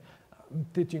 but I'm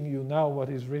teaching you now what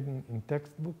is written in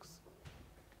textbooks.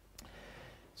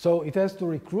 So it has to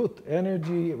recruit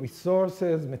energy,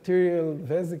 resources, material,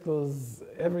 vesicles,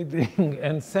 everything,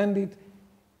 and send it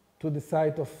to the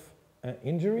site of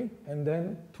injury, and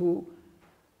then to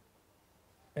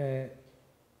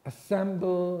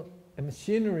assemble a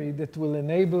machinery that will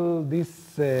enable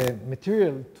this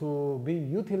material to be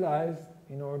utilized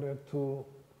in order to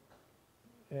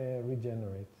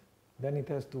regenerate. Then it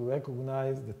has to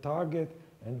recognize the target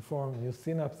and form new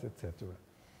synapses, etc.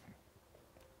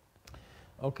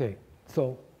 Okay,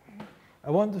 so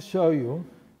I want to show you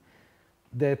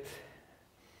that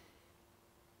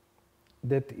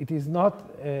it is not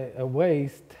a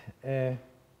waste.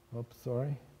 Oops,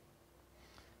 sorry.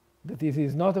 That it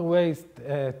is not a waste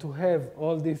to have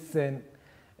all this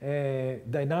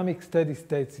dynamic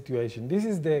steady-state situation. This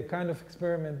is the kind of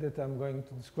experiment that I'm going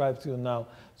to describe to you now.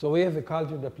 So we have a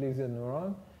cultured aplesia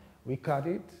neuron. We cut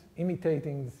it,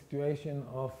 imitating the situation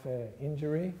of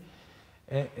injury.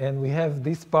 And we have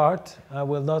this part. I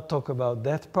will not talk about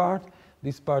that part.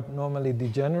 This part normally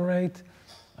degenerate.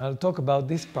 I'll talk about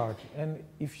this part. And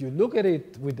if you look at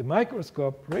it with the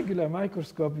microscope, regular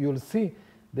microscope, you'll see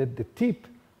that the tip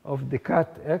of the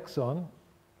cut axon,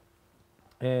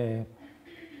 that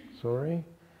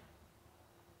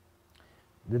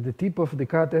the tip of the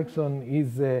cut axon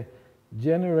is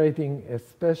generating a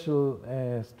special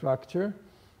structure,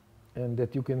 and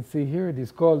that you can see here. It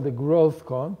is called the growth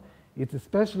cone. It's a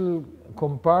special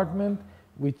compartment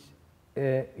which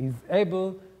is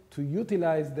able to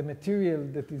utilize the material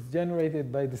that is generated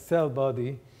by the cell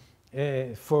body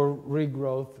for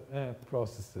regrowth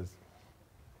processes.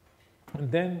 And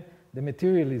then the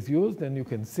material is used, and you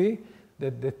can see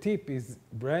that the tip is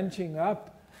branching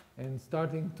up and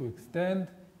starting to extend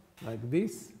like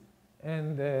this.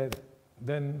 And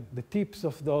then the tips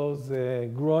of those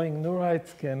growing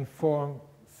neurites can form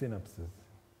synapses.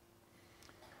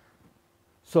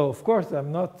 So, of course, I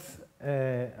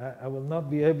will not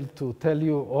be able to tell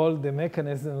you all the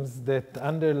mechanisms that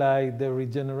underlie the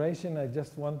regeneration. I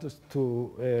just want us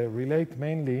to relate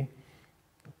mainly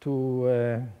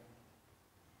to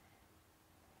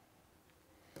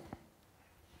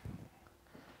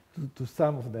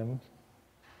some of them.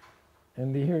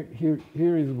 And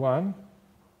here is one.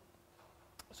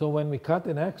 So when we cut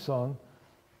an axon,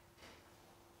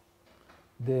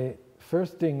 the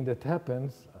first thing that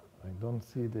happens, I don't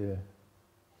see the,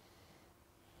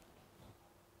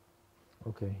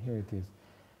 okay, here it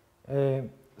is.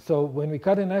 So when we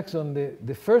cut an axon,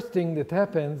 the first thing that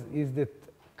happens is that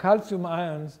calcium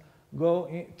ions go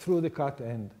through the cut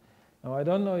end. Now, I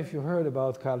don't know if you heard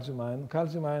about calcium ion.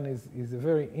 Calcium ion is a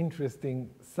very interesting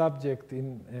subject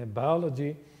in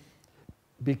biology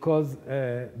because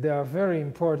they are very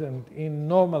important in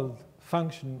normal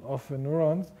function of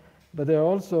neurons, but they're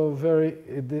also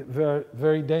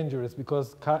very dangerous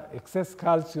because excess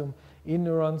calcium in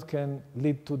neurons can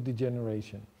lead to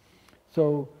degeneration.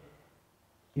 So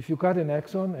if you cut an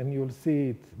axon, and you'll see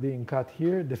it being cut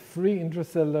here, the free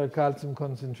intracellular calcium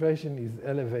concentration is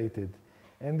elevated.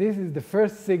 And this is the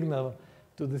first signal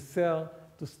to the cell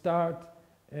to start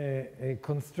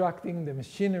constructing the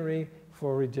machinery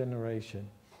for regeneration.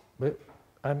 But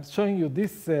I'm showing you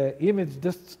this image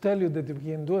just to tell you that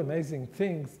we can do amazing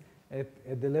things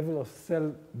at the level of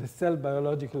the cell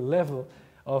biological level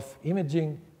of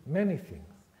imaging many things.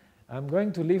 I'm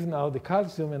going to leave now the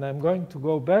calcium, and I'm going to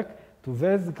go back to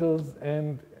vesicles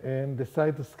and the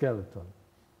cytoskeleton.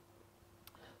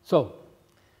 So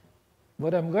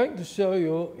what I'm going to show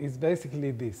you is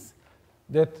basically this,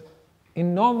 that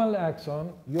in normal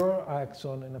axon, your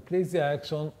axon and aplasia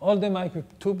axon, all the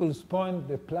microtubules point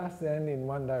the plus end in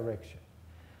one direction.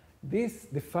 This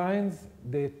defines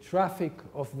the traffic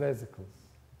of vesicles,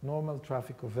 normal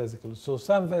traffic of vesicles. So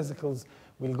some vesicles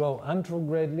will go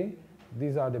anterogradely.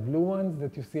 These are the blue ones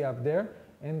that you see up there.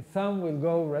 And some will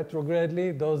go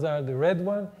retrogradely. Those are the red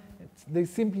ones. They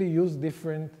simply use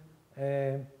different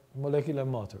molecular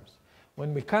motors.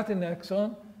 When we cut an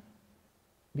axon,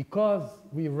 because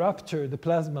we rupture the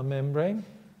plasma membrane,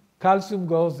 calcium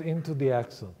goes into the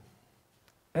axon.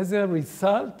 As a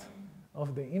result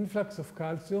of the influx of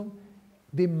calcium,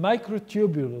 the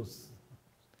microtubules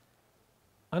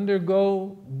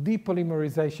undergo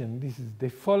depolymerization. They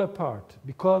fall apart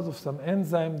because of some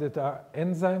enzymes that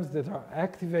are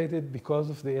activated because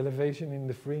of the elevation in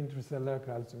the free intracellular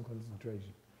calcium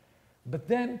concentration. But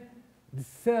then the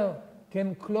cell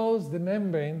can close the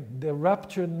membrane, the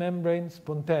ruptured membrane,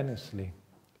 spontaneously.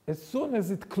 As soon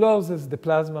as it closes the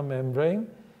plasma membrane,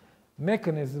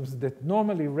 mechanisms that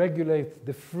normally regulate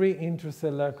the free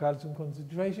intracellular calcium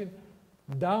concentration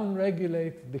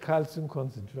downregulate the calcium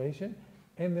concentration,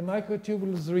 and the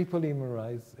microtubules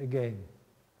repolymerize again.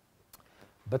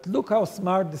 But look how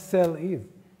smart the cell is.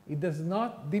 It does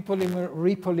not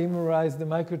repolymerize the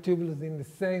microtubules in the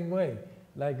same way,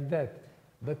 like that.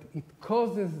 But it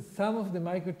causes some of the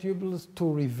microtubules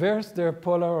to reverse their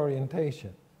polar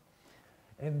orientation.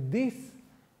 And this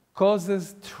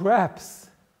causes traps.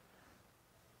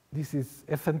 This is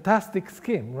a fantastic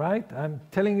scheme, right? I'm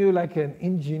telling you like an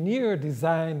engineer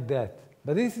designed that.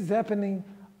 But this is happening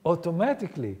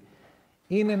automatically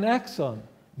in an axon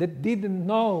that didn't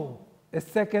know a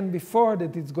second before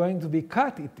that it's going to be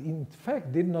cut. It, in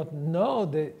fact, did not know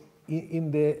in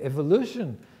the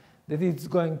evolution that it's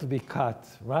going to be cut,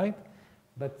 right?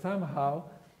 But somehow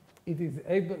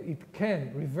it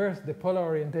can reverse the polar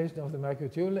orientation of the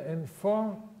microtubule and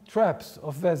form traps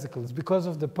of vesicles because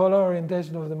of the polar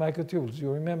orientation of the microtubules.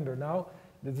 You remember now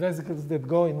that vesicles that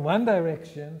go in one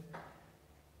direction,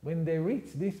 when they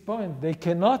reach this point, they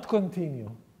cannot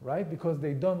continue, right? Because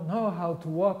they don't know how to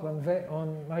walk on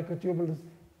microtubules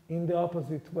in the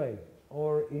opposite way.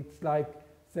 Or it's like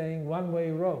saying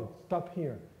one-way road, stop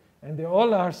here. And they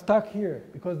all are stuck here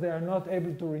because they are not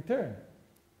able to return.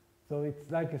 So it's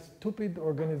like a stupid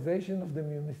organization of the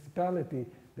municipality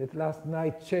that last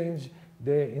night changed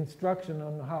the instruction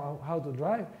on how to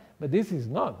drive. But this is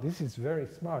not. This is very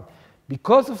smart.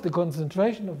 Because of the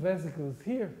concentration of vesicles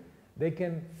here, they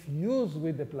can fuse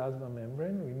with the plasma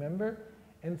membrane, remember?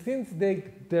 And since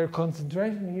their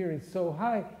concentration here is so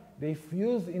high, they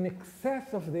fuse in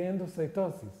excess of the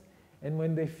endocytosis. And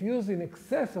when they fuse in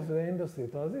excess of the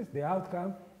endocytosis, the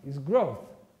outcome is growth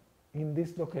in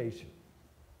this location.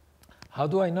 How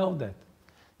do I know that?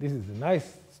 This is a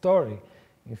nice story.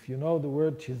 If you know the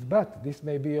word chisbat, this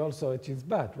may be also a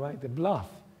chisbat, right? A bluff.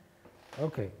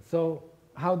 Okay, so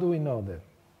how do we know that?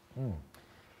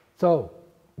 So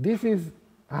this is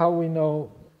how we know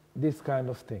this kind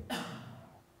of thing.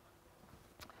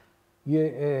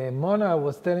 Mona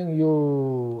was telling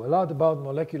you a lot about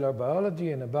molecular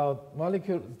biology and about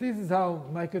molecules. This is how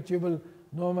microtubule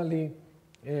normally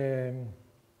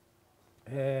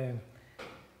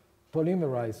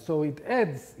polymerize. So it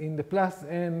adds in the plus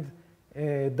end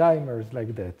dimers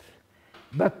like that.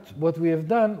 But what we have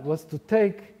done was to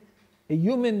take a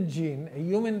human gene, a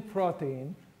human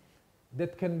protein,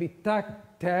 that can be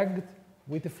tagged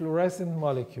with a fluorescent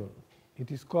molecule. It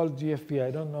is called GFP.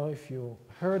 I don't know if you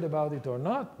heard about it or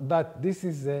not, but this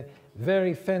is a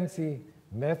very fancy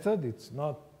method.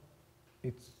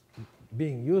 It's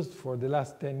being used for the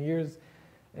last 10 years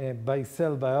by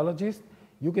cell biologists.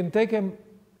 You can take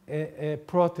a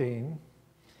protein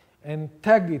and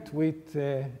tag it with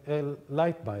a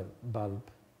light bulb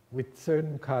with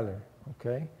certain color,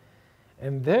 okay?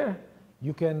 And there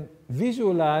you can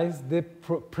visualize the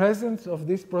presence of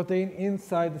this protein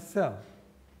inside the cell,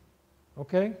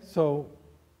 okay? So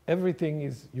everything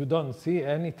is, you don't see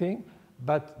anything,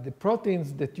 but the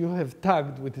proteins that you have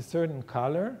tagged with a certain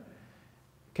color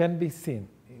can be seen.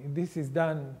 This is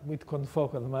done with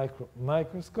confocal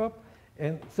microscope.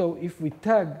 And so if we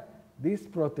tag this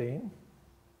protein,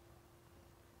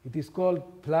 it is called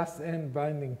 +N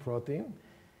binding protein.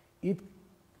 It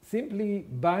simply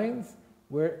binds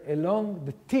where along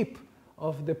the tip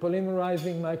of the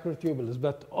polymerizing microtubules,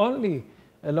 but only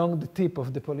along the tip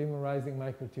of the polymerizing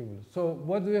microtubules. So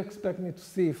what do you expect me to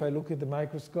see if I look at the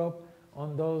microscope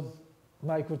on those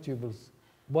microtubules?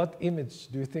 What image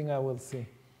do you think I will see?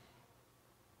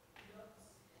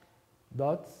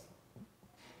 Dots?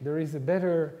 There is a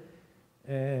better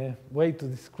way to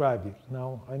describe it.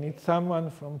 Now, I need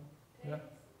someone from... Yeah?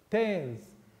 Tails,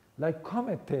 like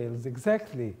comet tails,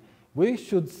 exactly. We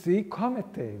should see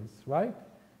comet tails, right?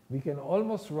 We can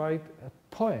almost write a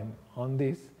poem on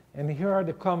this. And here are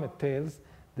the comet tails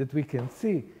that we can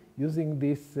see using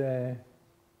this,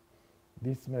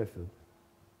 this method.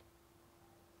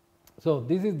 So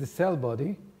this is the cell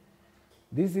body.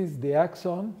 This is the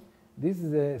axon. This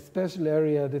is a special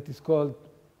area that is called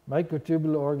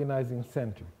microtubule organizing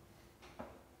center.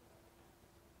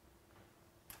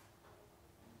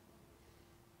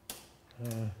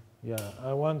 Yeah,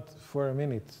 I want for a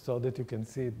minute so that you can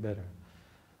see it better.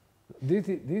 This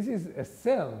is a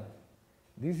cell.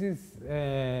 This is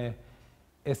a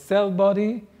cell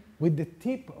body with the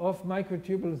tip of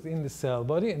microtubules in the cell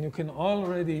body, and you can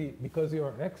already, because you're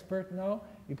an expert now,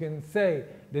 you can say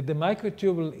that the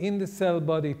microtubule in the cell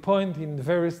body point in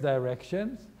various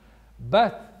directions,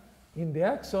 but in the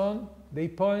axon, they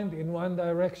point in one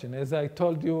direction, as I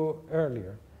told you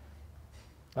earlier.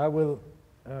 I will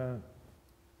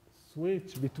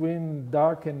switch between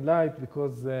dark and light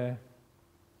because I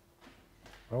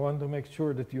want to make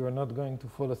sure that you are not going to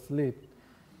fall asleep.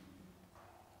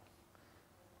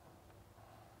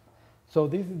 So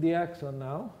this is the axon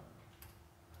now.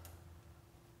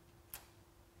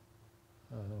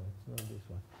 Oh, no, it's not this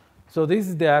one. So this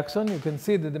is the axon. You can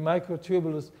see that the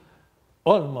microtubules,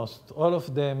 almost all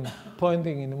of them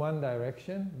pointing in one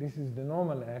direction. This is the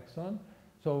normal axon.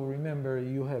 So remember,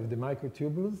 you have the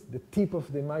microtubules. The tip of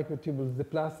the microtubules, the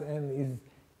 +N, is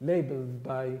labeled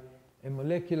by a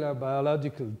molecular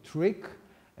biological trick.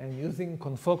 And using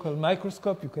confocal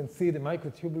microscope, you can see the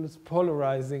microtubules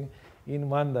polarizing in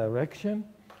one direction.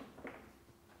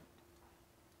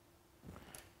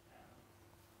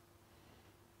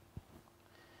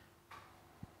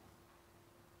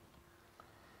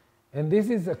 And this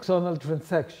is axonal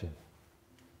transection.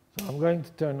 So I'm going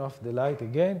to turn off the light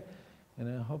again,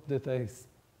 and I hope that I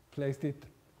placed it.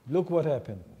 Look what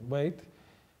happened. Wait.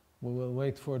 We will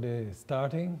wait for the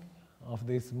starting of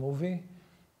this movie.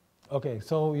 Okay,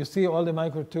 so you see all the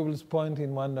microtubules point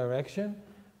in one direction.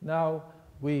 Now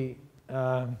we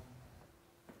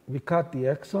cut the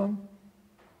axon.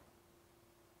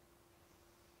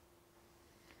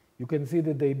 You can see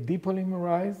that they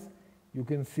depolymerize. You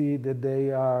can see that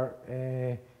they are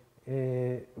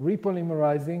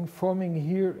repolymerizing, forming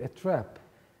here a trap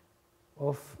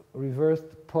of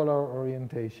reversed polar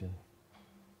orientation.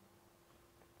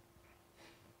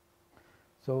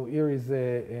 So here is,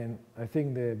 I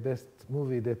think, the best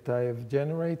movie that I have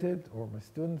generated, or my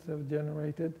students have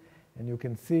generated. And you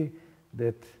can see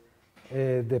that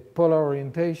the polar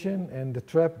orientation and the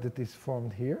trap that is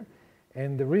formed here.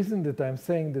 And the reason that I'm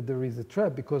saying that there is a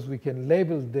trap, because we can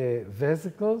label the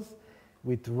vesicles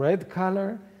with red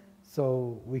color.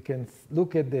 So we can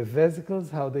look at the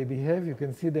vesicles, how they behave. You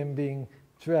can see them being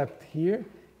trapped here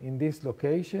in this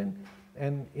location.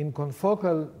 And in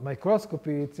confocal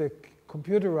microscopy, it's a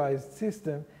computerized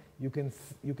system. You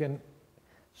can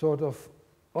sort of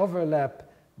overlap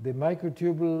the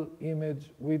microtubule image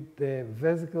with the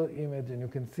vesicle image, and you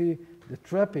can see the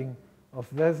trapping of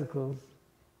vesicles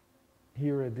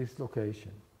here at this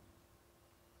location.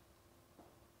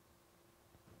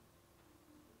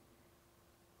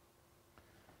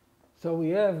 So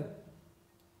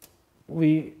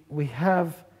we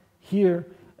have here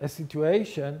a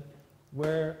situation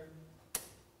where,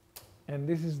 and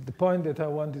this is the point that I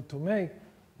wanted to make,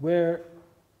 where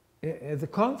as a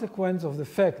consequence of the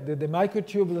fact that the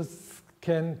microtubules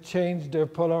can change their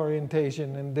polar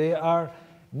orientation, and they are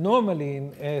normally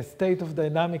in a state of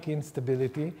dynamic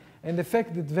instability. And the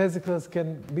fact that vesicles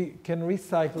can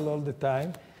recycle all the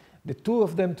time, the two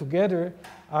of them together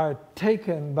are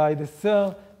taken by the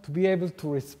cell to be able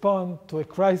to respond to a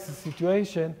crisis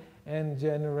situation and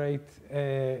generate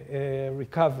a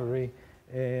recovery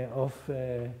of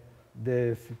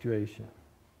the situation.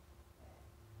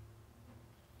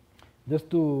 Just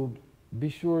to be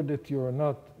sure that you're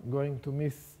not going to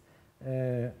miss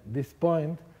this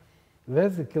point,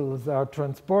 vesicles are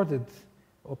transported.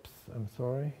 Oops, I'm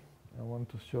sorry. I want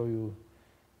to show you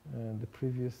the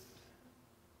previous.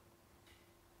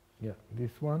 Yeah,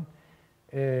 this one.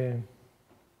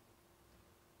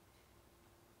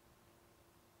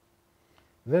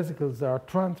 Vesicles are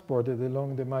transported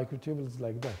along the microtubules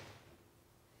like that.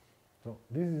 So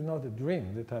this is not a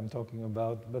dream that I'm talking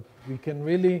about, but we can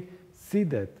really see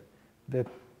that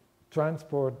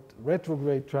transport,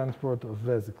 retrograde transport of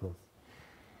vesicles.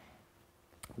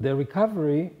 The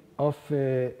recovery of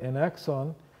an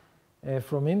axon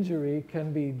from injury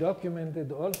can be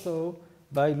documented also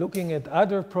by looking at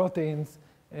other proteins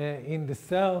in the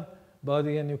cell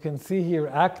body, and you can see here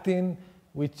actin,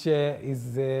 which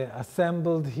is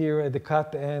assembled here at the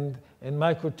cut end, and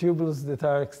microtubules that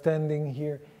are extending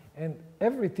here. And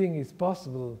everything is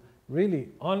possible really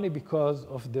only because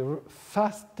of the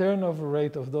fast turnover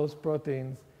rate of those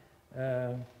proteins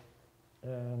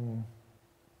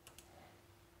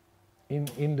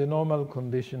in the normal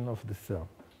condition of the cell.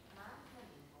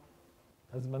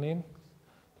 הזמנים?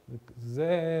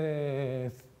 זה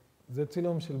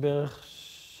צילום של בערך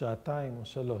שעתיים או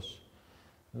שלוש.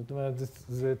 זאת אומרת,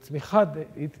 זה צמיחה,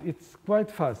 it's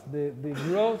quite fast. The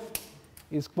growth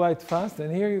is quite fast,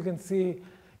 and here you can see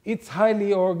it's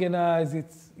highly organized,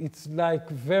 it's like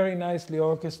very nicely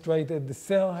orchestrated. The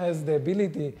cell has the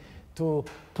ability to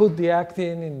put the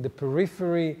actin in the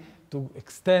periphery, to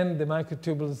extend the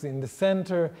microtubules in the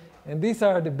center, and these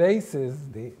are the bases,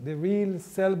 the real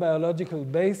cell biological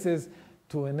bases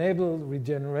to enable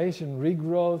regeneration,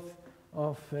 regrowth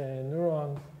of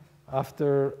neurons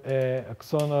after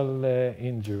axonal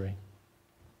injury.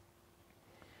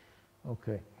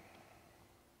 Okay.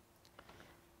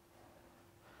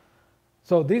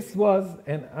 So this was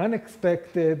an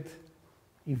unexpected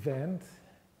event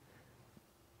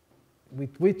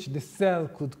with which the cell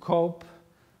could cope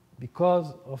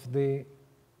because of the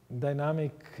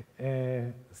dynamic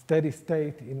steady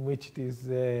state in which it is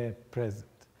present.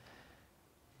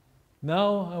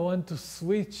 Now I want to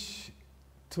switch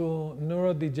to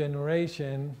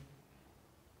neurodegeneration,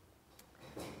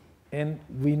 and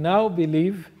we now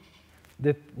believe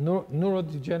that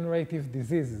neurodegenerative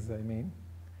diseases,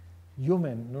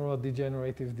 human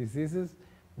neurodegenerative diseases,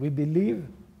 we believe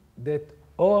that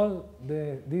all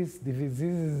these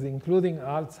diseases, including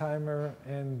Alzheimer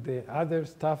and the other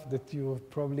stuff that you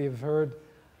probably have heard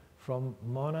from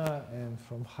Mona and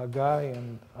from Hagai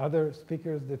and other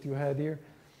speakers that you had here,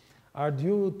 are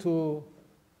due to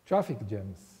traffic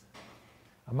jams.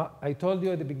 I told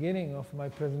you at the beginning of my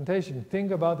presentation,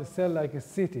 think about a cell like a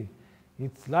city.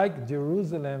 It's like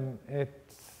Jerusalem at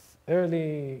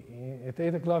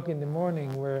 8 o'clock in the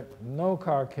morning, where no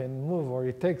car can move, or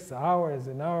it takes hours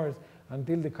and hours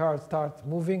until the car starts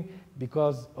moving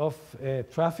because of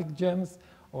traffic jams,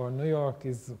 or New York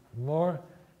is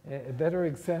a better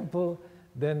example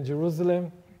than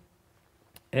Jerusalem.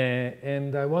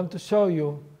 And I want to show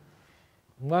you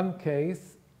one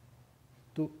case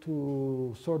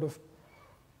to sort of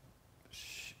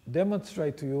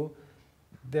demonstrate to you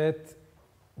that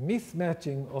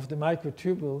mismatching of the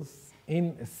microtubules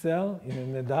in a cell, in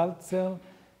an adult cell,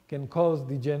 can cause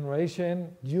degeneration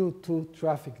due to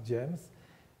traffic jams.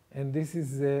 And this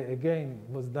is, again,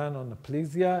 was done on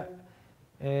aplysia.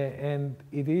 And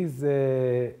it is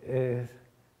a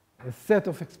set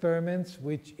of experiments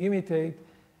which imitate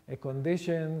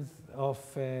conditions of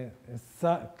a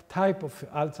type of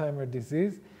Alzheimer's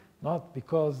disease, not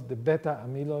because the beta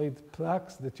amyloid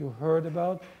plaques that you heard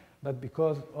about, but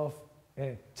because of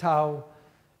tau,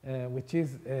 which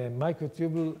is a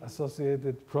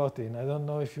microtubule-associated protein. I don't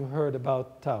know if you heard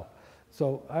about tau.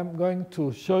 So I'm going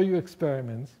to show you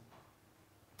experiments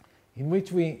in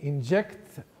which we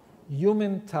inject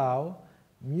human tau,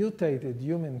 mutated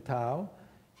human tau,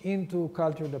 into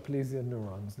cultured aplysia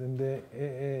neurons. And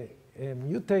the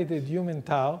mutated human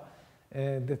tau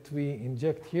that we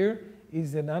inject here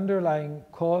is an underlying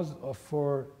cause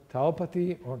for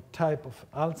tauopathy or type of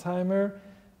Alzheimer,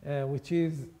 which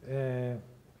is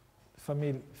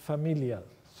familial.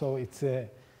 So it's a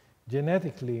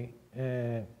genetically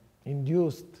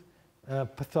induced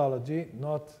pathology,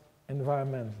 not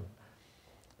environmental.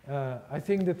 I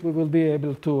think that we will be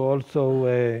able to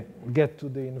also get to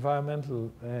the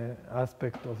environmental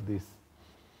aspect of this.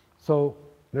 So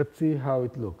let's see how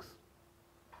it looks.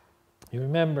 You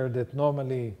remember that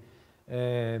normally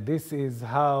this is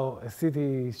how a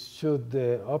city should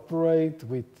operate,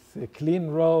 with a clean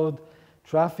road,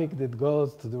 traffic that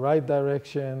goes to the right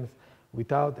directions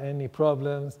without any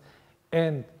problems.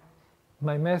 And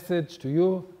my message to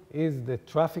you is that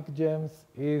traffic jams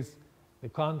is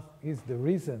the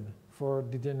reason for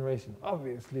degeneration.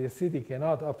 Obviously, a city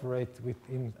cannot operate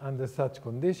under such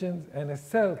conditions, and a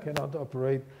cell cannot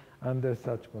operate under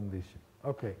such conditions.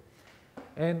 Okay.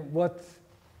 And what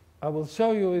I will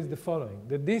show you is the following,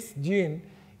 that this gene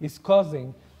is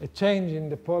causing a change in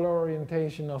the polar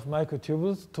orientation of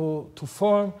microtubules to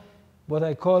form what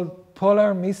I call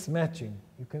polar mismatching.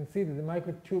 You can see that the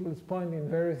microtubules point in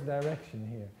various directions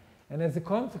here. And as a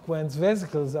consequence,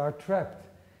 vesicles are trapped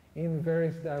in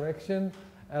various directions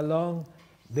along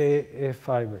the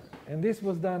fiber. And this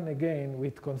was done again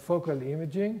with confocal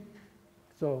imaging.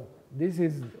 So this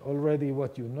is already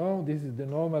what you know. This is the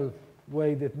normal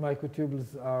way that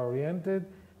microtubules are oriented.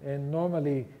 And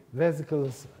normally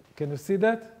vesicles, can you see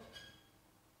that?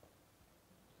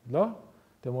 לא?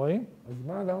 אתם רואים? אז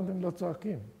מה, למה אתם לא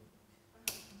צועקים?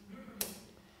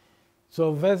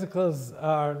 So vesicles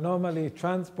are normally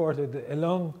transported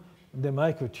along the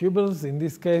microtubules. In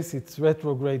this case, it's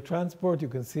retrograde transport. You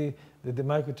can see that the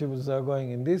microtubules are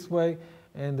going in this way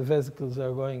and the vesicles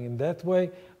are going in that way.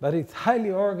 But it's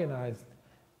highly organized,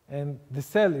 and the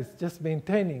cell is just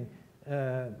maintaining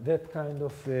that kind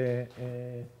of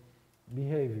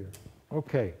behavior.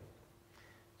 Okay.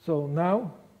 So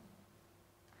now,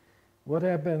 what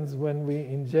happens when we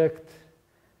inject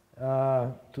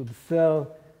to the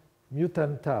cell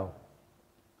mutant tau?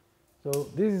 So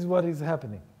this is what is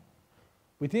happening.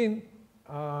 Within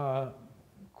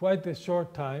quite a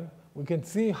short time, we can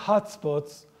see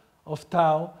hotspots of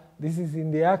tau. This is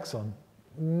in the axon.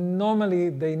 Normally,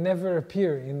 they never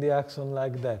appear in the axon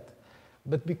like that.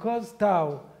 But because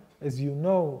tau, as you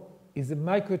know, is a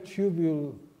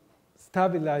microtubule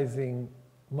stabilizing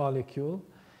molecule,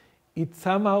 it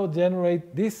somehow generates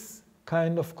this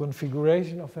kind of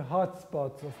configuration of a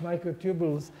hotspot of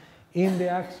microtubules in the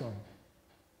axon.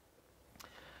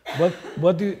 But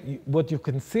what you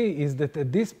can see is that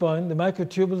at this point, the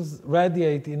microtubules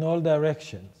radiate in all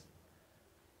directions.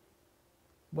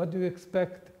 What do you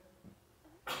expect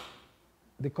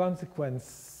the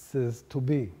consequences to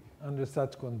be under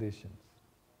such conditions?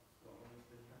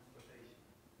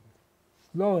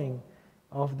 Slowing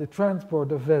of the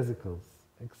transport of vesicles,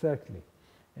 exactly.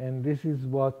 And this is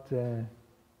what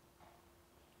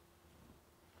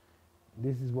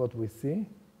we see.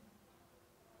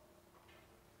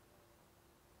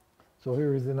 So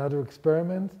here is another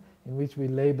experiment in which we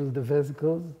label the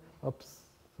vesicles.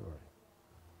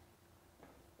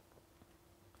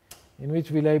 In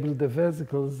which we label the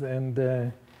vesicles, and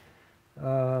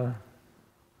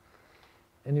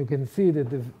you can see that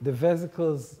the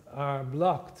vesicles are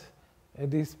blocked at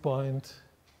this point,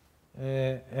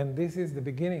 and this is the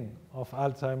beginning of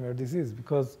Alzheimer's disease,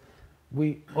 because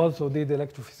we also did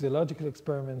electrophysiological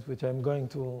experiments, which I'm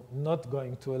not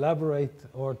going to elaborate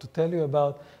or to tell you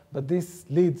about, but this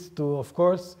leads to, of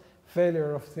course,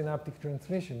 failure of synaptic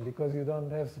transmission, because you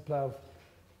don't have supply of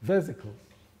vesicles.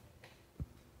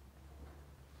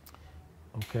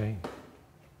 Okay.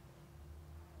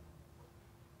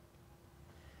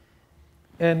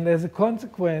 And as a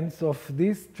consequence of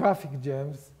these traffic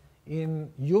jams in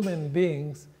human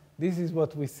beings, this is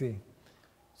what we see.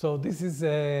 So this is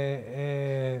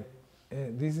the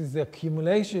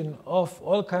accumulation of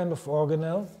all kinds of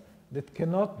organelles that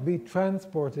cannot be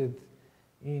transported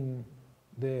in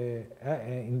the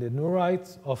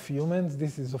neurites of humans.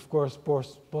 This is, of course,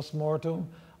 post-mortem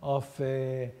of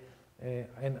an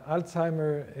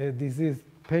Alzheimer's disease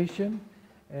patient,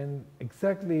 and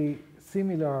exactly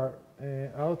similar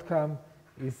outcome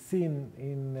is seen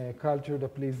in cultured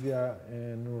aplysia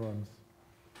neurons.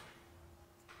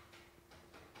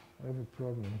 I have a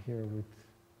problem here with,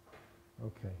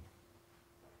 okay.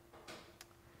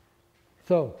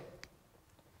 So,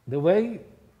 the way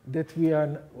that we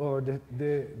are, or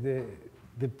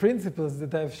the principles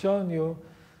that I've shown you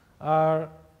are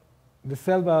the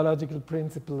cell biological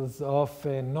principles of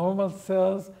normal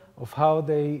cells, of how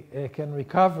they can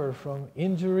recover from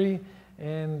injury,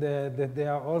 and that they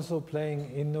are also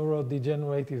playing in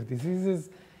neurodegenerative diseases.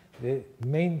 The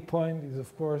main point is,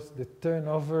 of course, the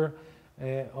turnover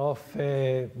of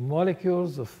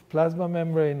molecules, of plasma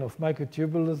membrane, of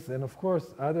microtubules, and of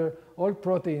course all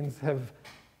proteins have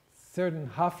certain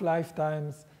half-life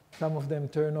times. Some of them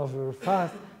turn over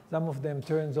fast, Some of them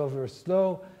turns over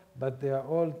slow, but they are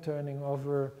all turning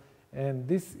over. And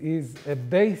this is a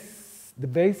base, the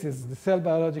basis, the cell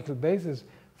biological basis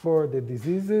for the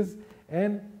diseases.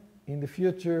 And in the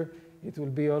future, it will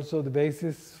be also the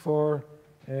basis for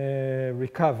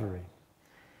recovery.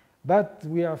 But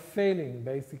we are failing,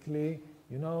 basically.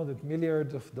 You know that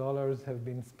milliards of dollars have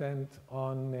been spent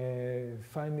on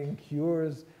finding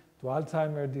cures to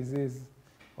Alzheimer's disease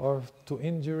or to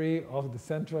injury of the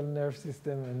central nerve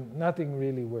system, and nothing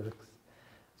really works.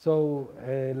 So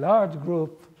a large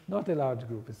group, not a large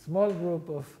group, a small group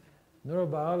of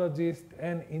neurobiologists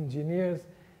and engineers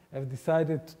have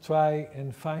decided to try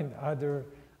and find other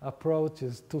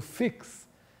approaches to fix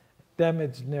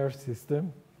damaged nerve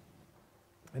system.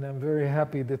 And I'm very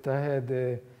happy that I had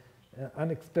an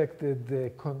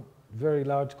unexpected, very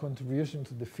large contribution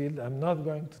to the field. I'm not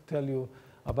going to tell you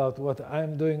about what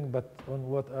I'm doing, but on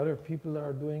what other people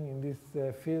are doing in this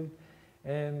field.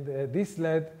 And this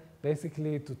led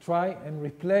basically to try and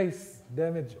replace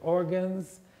damaged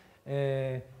organs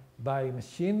by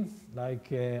machines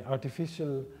like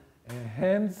artificial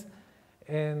hands,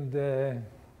 and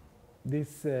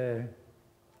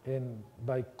and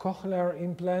by cochlear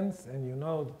implants. And you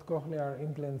know that cochlear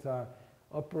implants are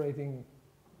operating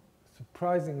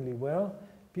surprisingly well.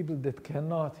 People that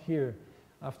cannot hear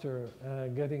after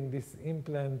getting this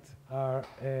implant are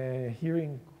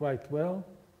hearing quite well.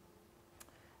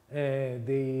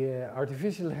 The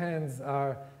artificial hands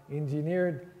are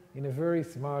engineered in a very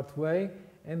smart way,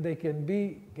 and they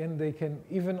can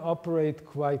even operate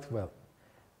quite well.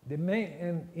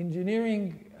 And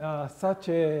engineering such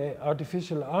an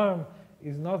artificial arm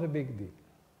is not a big deal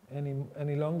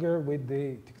any longer with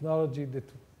the technology that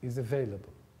is available.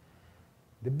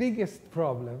 The biggest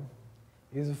problem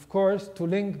is, of course, to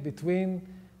link between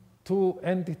two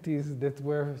entities that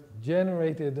were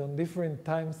generated on different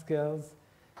time scales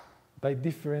by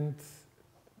different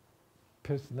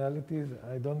personalities.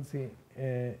 I don't see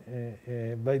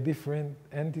by different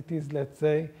entities, let's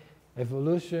say,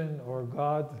 evolution or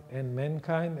God and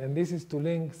mankind. And this is to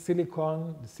link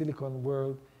silicon, the silicon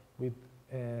world, with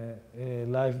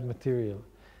live material.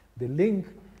 The link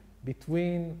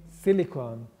between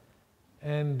silicon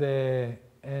and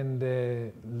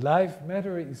live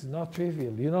matter is not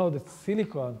trivial. You know that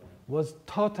silicon was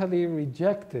totally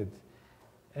rejected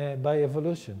by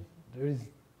evolution.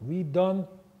 We don't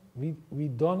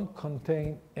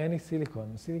contain any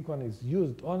silicon. Silicon is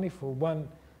used only for one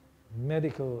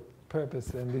medical purpose,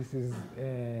 and this is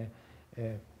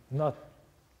not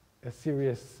a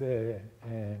serious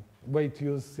way to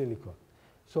use silicon.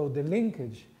 So the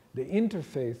linkage, the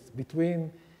interface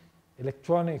between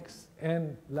electronics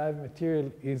and live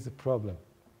material is a problem.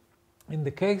 In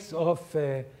the case of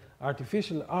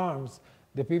artificial arms,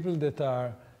 the people that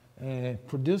are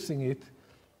producing it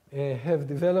have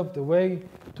developed a way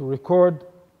to record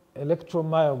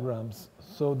electromyograms.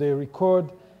 So they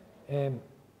record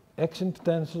action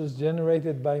potentials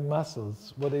generated by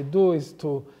muscles. What they do is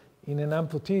to, in an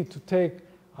amputee, to take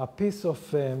a piece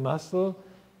of muscle,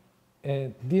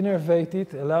 denervate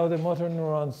it, allow the motor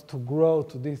neurons to grow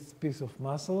to this piece of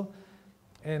muscle,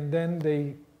 and then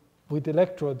they, with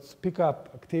electrodes, pick up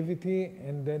activity,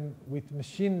 and then with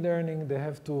machine learning, they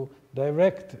have to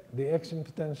direct the action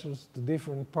potentials to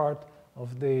different part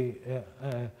of the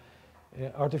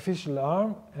artificial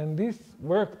arm, and this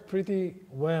worked pretty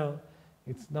well.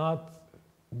 It's not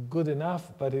good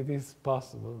enough, but it is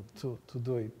possible to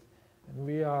do it. And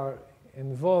we are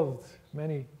involved,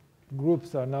 many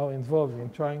groups are now involved in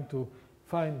trying to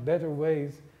find better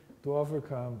ways to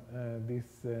overcome this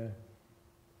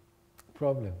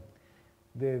problem.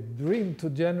 The dream to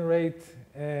generate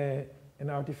an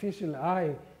artificial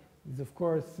eye is, of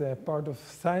course, part of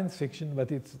science fiction,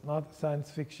 but it's not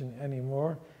science fiction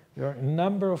anymore. There are a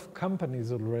number of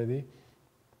companies already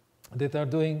that are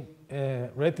doing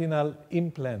retinal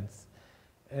implants.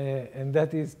 And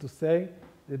that is to say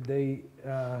that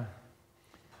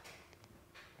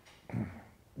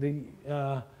they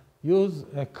use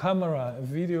a camera, a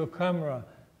video camera,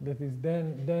 that is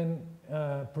then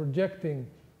projecting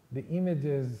the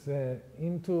images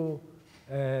into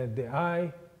the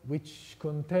eye, which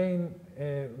contain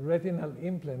a retinal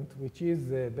implant, which is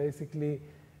basically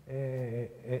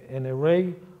an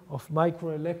array of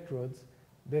microelectrodes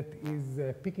that is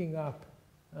picking up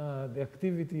the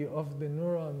activity of the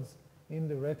neurons in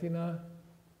the retina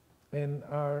and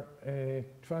are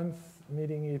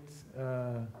transmitting it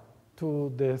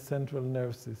to the central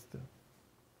nerve system.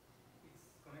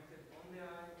 It's connected on the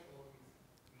eye or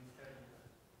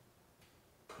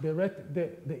inside the eye?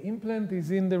 The implant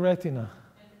is in the retina.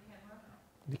 And the camera?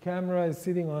 The camera is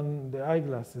sitting on the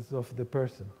eyeglasses of the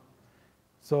person.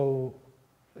 So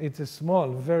it's a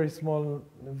small, very small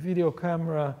video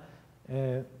camera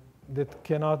that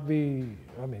cannot be,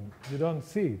 I mean, you don't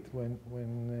see it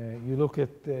when you look at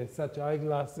such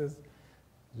eyeglasses,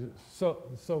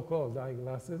 so-called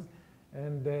eyeglasses,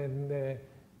 and then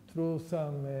through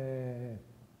some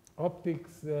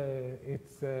optics,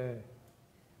 it's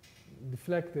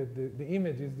deflected, the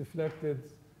image is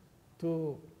deflected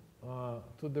to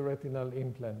the retinal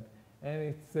implant.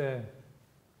 And it's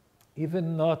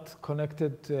even not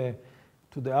connected to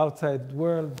the outside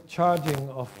world. Charging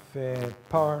of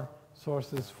power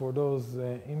sources for those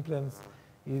implants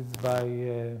is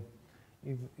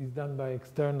done by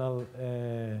external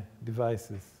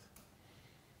devices.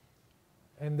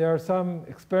 And there are some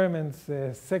experiments.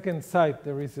 Second Sight,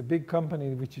 there is a big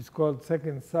company which is called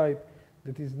Second Sight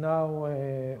that is now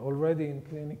already in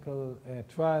clinical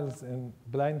trials, and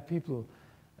blind people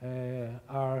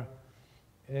are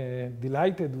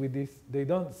delighted with this. They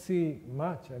don't see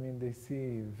much. I mean, they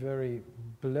see very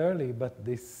blurry, but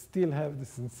they still have the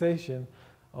sensation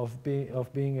of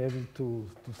being able to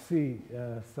see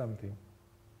something.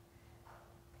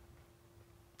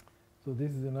 So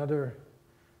this is another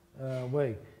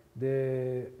way.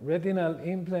 The retinal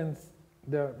implants,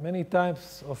 there are many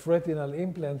types of retinal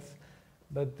implants,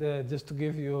 but just to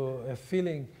give you a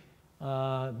feeling,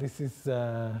 this is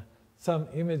some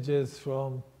images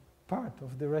from part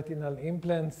of the retinal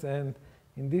implants, and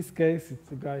in this case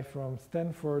it's a guy from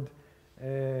Stanford.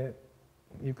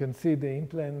 You can see the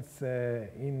implants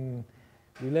in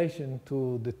relation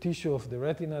to the tissue of the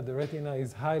retina. The retina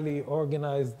is highly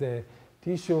organized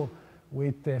tissue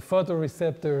with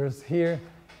photoreceptors here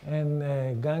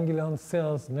and ganglion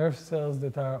cells, nerve cells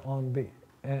that are on the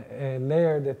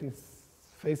layer that is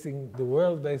facing the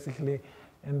world basically,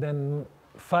 and then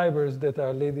fibers that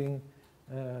are leading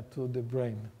to the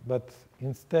brain. But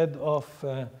instead of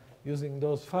using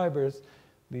those fibers,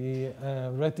 the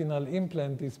retinal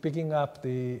implant is picking up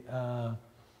the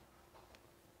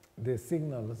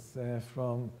signals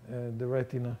from the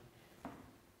retina.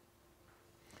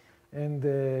 And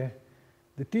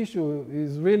the tissue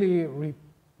is really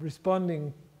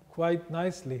responding quite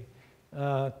nicely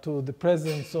to the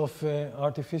presence of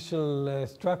artificial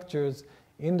structures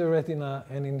in the retina.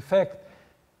 And in fact,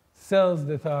 cells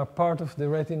that are part of the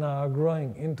retina are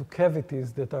growing into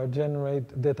cavities that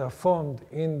are formed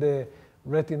in the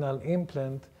retinal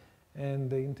implant, and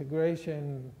the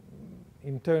integration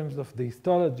in terms of the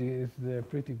histology is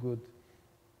pretty good.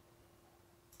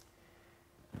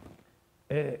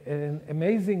 An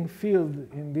amazing field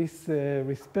in this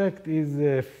respect is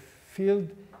a field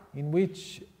in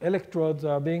which electrodes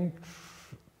are being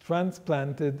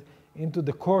transplanted into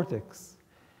the cortex,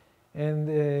 and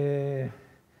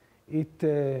it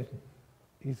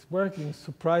is working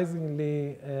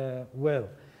surprisingly well.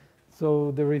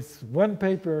 So there is one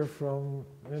paper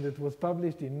that was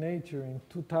published in Nature in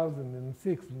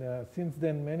 2006, and since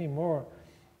then many more,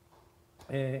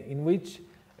 in which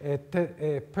a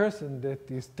person that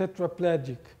is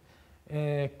tetraplegic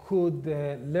could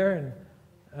learn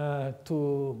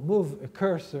to move a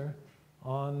cursor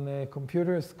on a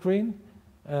computer screen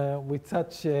with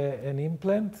such an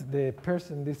implant.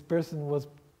 This person was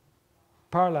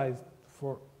paralyzed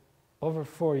for over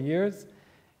 4 years.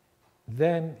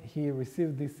 Then he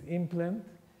received this implant,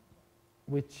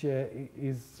 which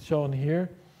is shown here.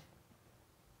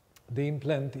 The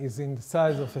implant is in the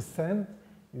size of a cent.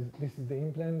 This is the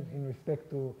implant in respect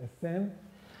to a cent.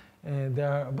 And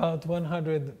there are about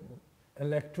 100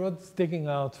 electrodes sticking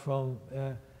out from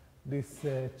this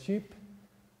chip.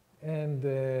 And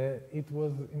it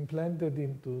was implanted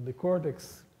into the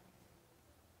cortex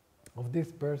of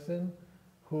this person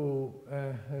who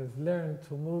has learned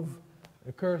to move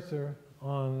a cursor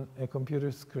on a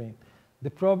computer screen. The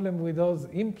problem with those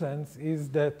implants is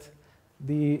that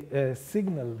the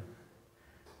signal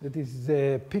that is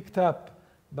picked up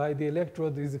by the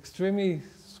electrode is extremely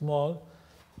small,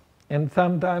 and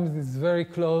sometimes it's very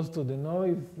close to the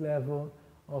noise level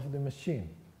of the machine.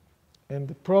 And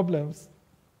the problems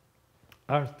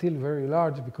are still very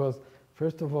large because,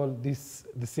 first of all, the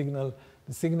signal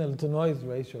to noise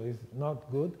ratio is not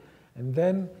good, and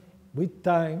then with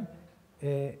time,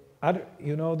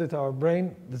 you know that our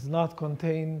brain does not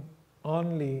contain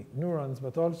only neurons,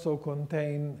 but also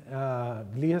contain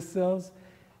glia cells,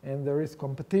 and there is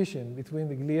competition between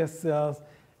the glia cells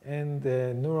and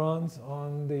the neurons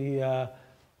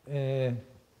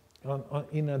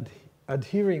in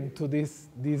adhering to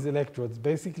these electrodes.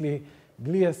 Basically,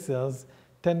 glia cells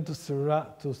tend to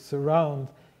surround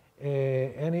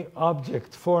any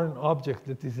object, foreign object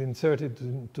that is inserted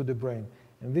into the brain.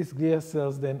 And these glia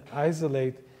cells then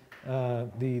isolate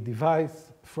the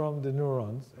device from the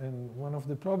neurons. And one of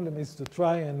the problems is to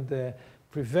try and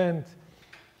prevent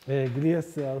glia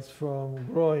cells from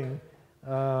growing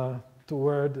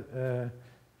toward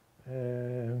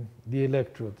the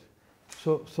electrode.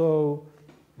 So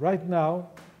right now,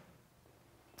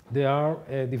 there are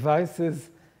devices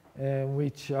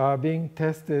which are being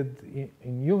tested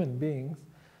in human beings,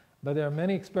 but there are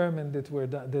many experiments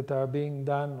that are being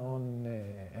done on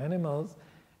animals.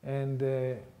 And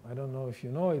I don't know if you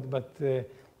know it, but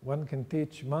one can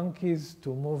teach monkeys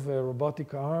to move a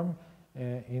robotic arm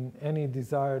in any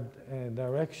desired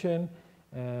direction.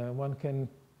 One can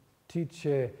teach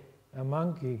a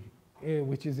monkey,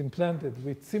 which is implanted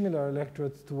with similar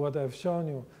electrodes to what I've shown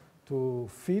you, to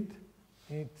feed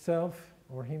itself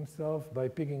or himself by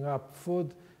picking up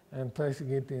food and placing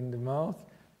it in the mouth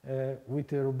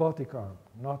with a robotic arm,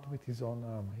 not with his own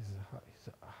arm.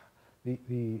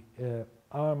 The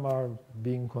arm are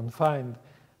being confined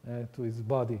to his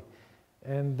body.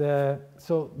 And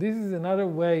so this is another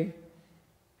way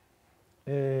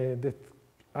that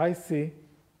I see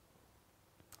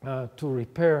to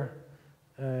repair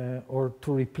or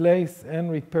to replace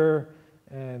and repair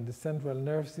the central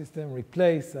nerve system,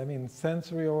 I mean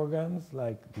sensory organs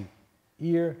like the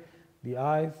ear, the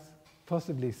eyes,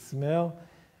 possibly smell,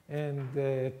 and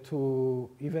to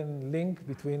even link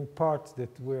between parts that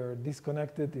were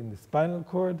disconnected in the spinal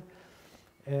cord.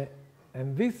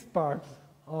 And this part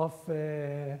of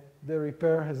the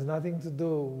repair has nothing to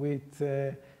do with,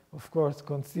 of course,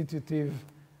 constitutive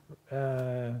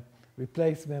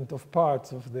replacement of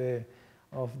parts of the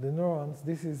neurons.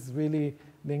 This is really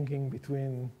linking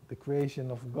between the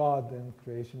creation of God and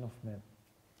creation of man.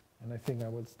 And I think I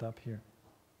will stop here.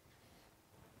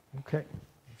 Okay.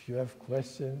 If you have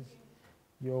questions,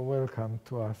 you're welcome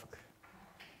to ask.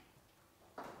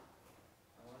 I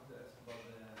wanted to ask about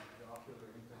the ocular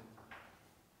implant.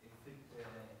 If it can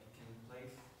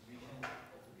replace vision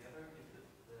altogether, if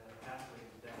the pathway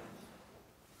is damaged,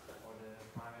 or the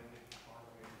primary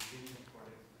vision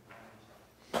cortex is damaged,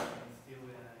 can it still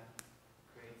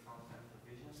create some sense of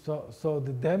vision? So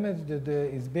the damage that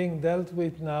is being dealt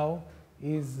with now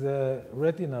is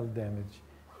retinal damage,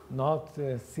 not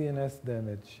CNS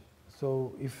damage.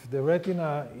 So if the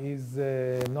retina is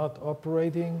not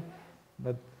operating,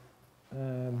 but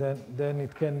then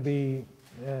it can be,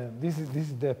 this is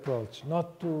the approach,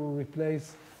 not to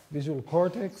replace visual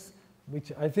cortex,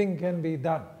 which I think can be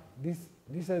done. This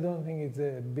I don't think is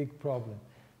a big problem,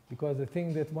 because I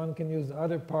think that one can use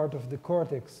other part of the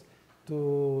cortex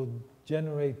to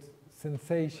generate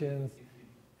sensations.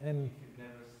 And if you've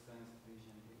never sensed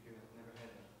vision, if you've never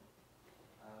had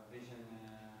a vision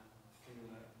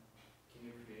stimuli, can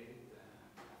you create it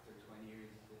after 20 years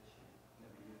that you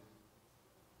never used?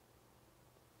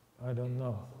 I don't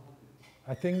know.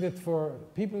 I think that for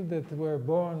people that were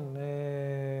born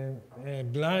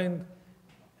blind,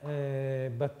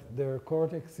 but their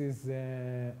cortex is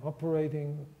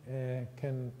operating,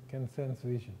 can sense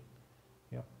vision.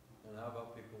 Yeah. And how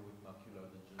about people with macular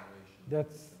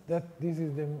degeneration? This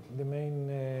is the main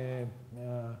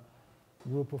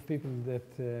group of people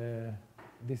that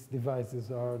these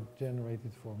devices are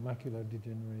generated for, macular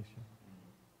degeneration.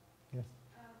 Yes?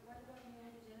 What about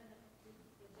neurodegenerative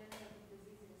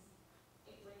diseases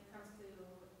when it comes to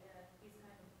these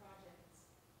kind of projects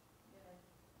that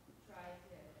try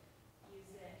to use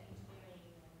engineering?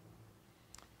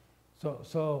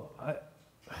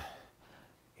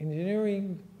 Engineering,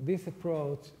 this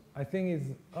approach, I think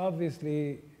is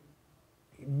obviously,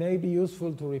 it may be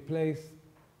useful to replace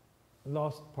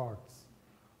lost parts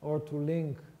or to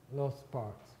link lost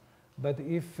parts. But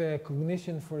if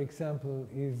cognition, for example,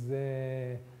 is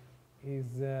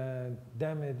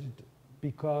damaged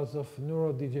because of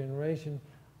neurodegeneration,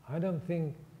 I don't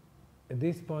think at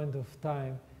this point of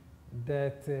time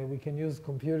that we can use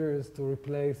computers to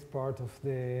replace part of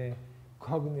the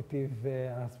cognitive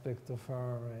aspect of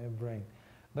our brain.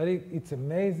 But it's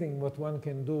amazing what one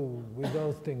can do with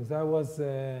those things. I was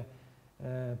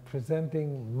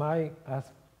presenting my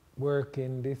work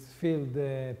in this field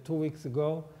 2 weeks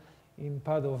ago in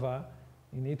Padova,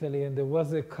 in Italy, and there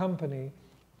was a company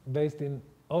based in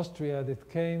Austria that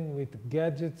came with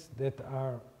gadgets that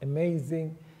are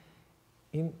amazing.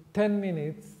 In 10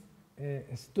 minutes,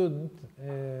 a student,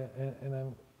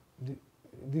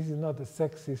 this is not a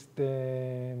sexist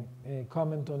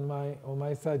comment on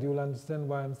my side, you'll understand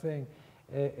why I'm saying,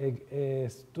 a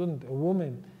student, a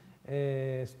woman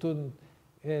student,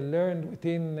 learned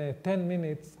within 10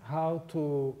 minutes how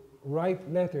to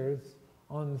write letters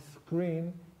on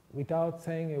screen without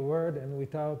saying a word and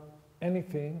without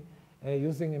anything,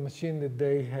 using a machine that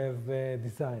they have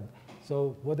designed.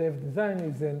 So what I've designed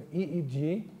is an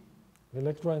EEG,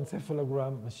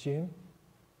 electroencephalogram machine,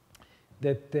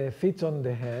 that fits on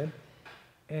the head.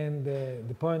 And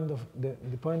the point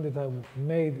that I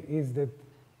made is that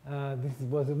this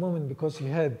was a woman because she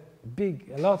had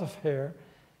a lot of hair,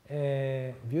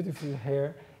 beautiful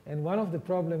hair, and one of the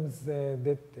problems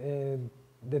that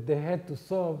they had to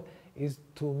solve is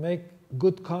to make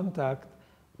good contact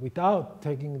without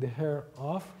taking the hair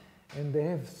off, and they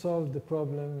have solved the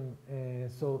problem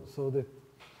so that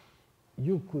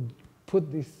you could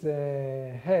put this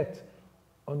hat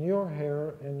on your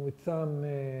hair, and with some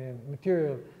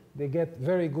material they get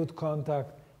very good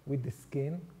contact with the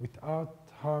skin without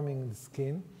harming the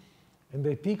skin, and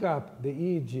they pick up the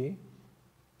EEG.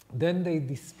 Then they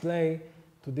display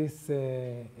to this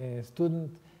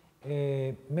student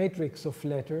a matrix of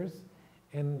letters,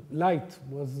 and light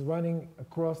was running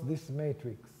across this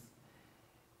matrix.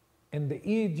 And the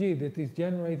EEG that is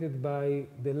generated by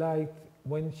the light,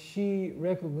 when she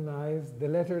recognized the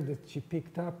letter that she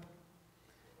picked up,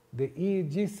 the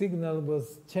EEG signal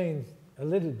was changed a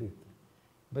little bit,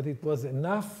 but it was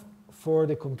enough for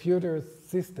the computer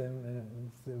system,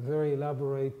 it's a very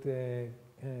elaborate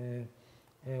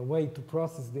way to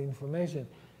process the information.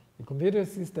 The computer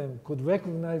system could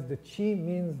recognize that she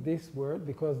means this word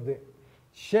because the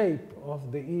shape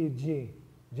of the EEG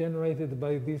generated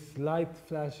by these light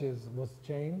flashes was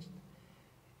changed.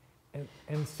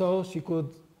 And so she could,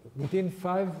 within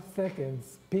 5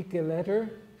 seconds, pick a letter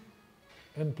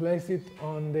and place it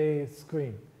on the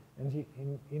screen. And she,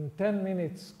 in 10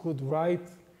 minutes, could write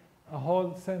a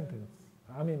whole sentence.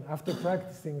 I mean, after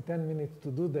practicing 10 minutes to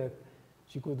do that,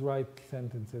 she could write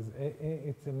sentences.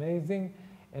 It's amazing.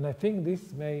 And I think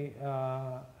this may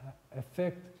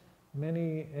affect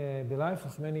the life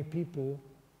of many people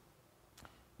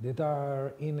that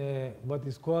are in what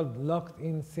is called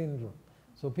locked-in syndrome.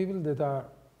 So people that are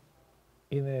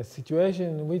in a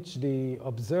situation in which the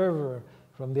observer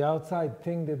from the outside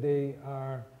think that they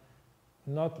are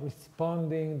not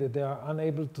responding, that they are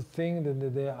unable to think,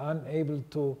 that they are unable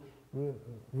to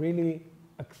really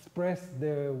express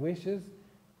their wishes,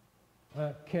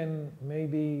 can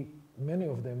maybe, many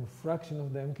of them, a fraction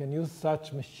of them, can use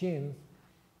such machines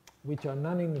which are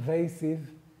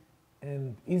non-invasive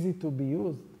and easy to be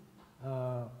used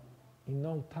in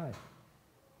no time.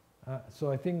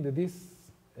 So I think that this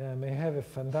may have a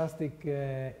fantastic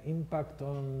impact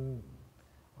on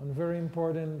a very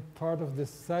important part of the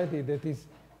society that is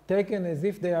taken as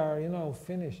if they are,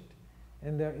 finished.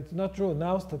 And it's not true.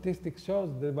 Now statistics shows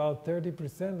that about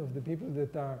 30% of the people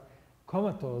that are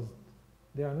comatose,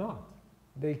 they are not.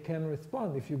 They can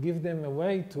respond if you give them a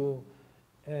way to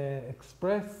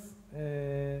express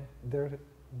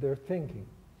their thinking.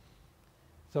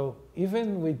 So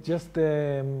even with just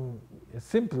a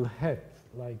simple hat,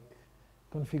 like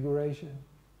configuration,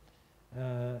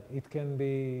 it can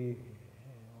be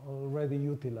already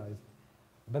utilized.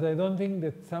 But I don't think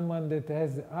that someone that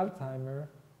has Alzheimer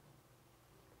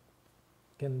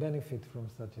can benefit from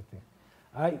such a thing.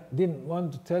 I didn't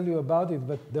want to tell you about it,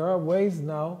 but there are ways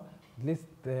now, at least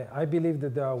I believe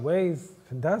that there are ways,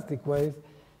 fantastic ways,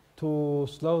 to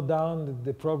slow down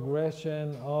the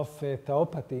progression of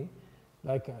tauopathy,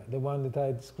 like the one that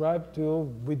I described to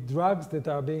you, with drugs that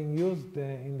are being used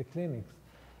in the clinics.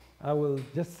 I will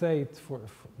just say it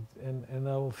and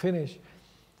I will finish,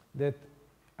 that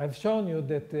I've shown you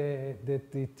that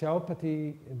the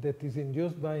tauopathy that is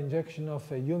induced by injection of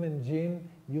a human gene,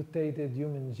 mutated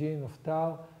human gene of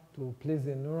tau to please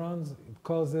the neurons, it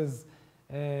causes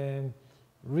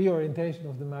reorientation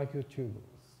of the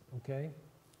microtubules, okay?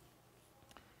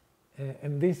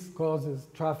 And this causes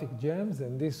traffic jams,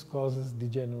 and this causes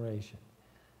degeneration.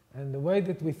 And the way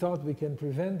that we thought we can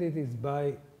prevent it is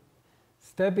by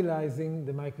stabilizing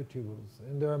the microtubules.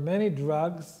 And there are many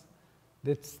drugs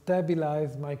that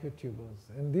stabilize microtubules.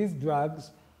 And these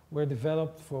drugs were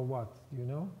developed for what? Do you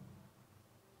know?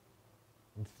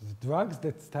 It's drugs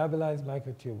that stabilize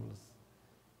microtubules.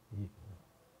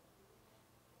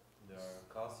 There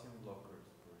are calcium blockers,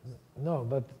 for instance. No,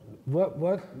 but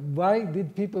why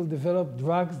did people develop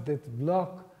drugs that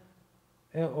block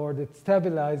or that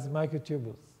stabilize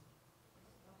microtubules?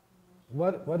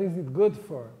 What is it good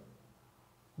for?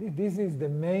 This is the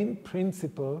main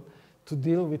principle to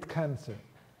deal with cancer.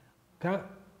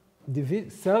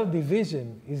 Cell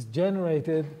division is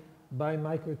generated by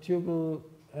microtubule,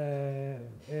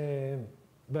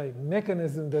 by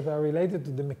mechanisms that are related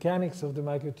to the mechanics of the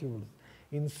microtubules.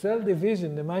 In cell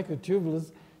division, the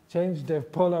microtubules change their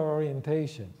polar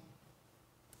orientation,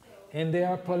 and they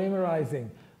are polymerizing.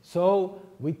 So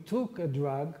we took a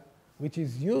drug which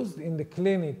is used in the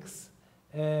clinics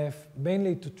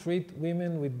mainly to treat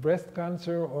women with breast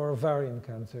cancer or ovarian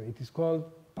cancer. It is called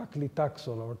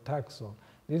paclitaxel or Taxol.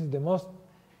 This is the most,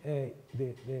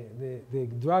 the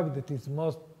drug that is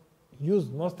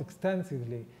used most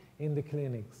extensively in the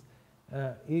clinics.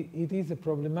 It is a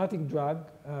problematic drug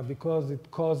because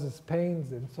it causes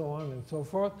pains and so on and so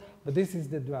forth, but this is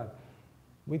the drug.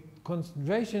 With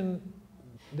concentration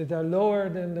that are lower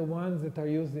than the ones that are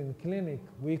used in clinic,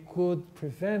 we could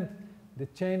prevent the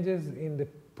changes in the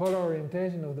polar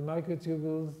orientation of the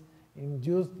microtubules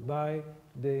induced by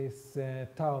this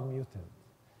tau mutant.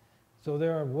 So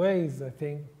there are ways, I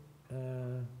think,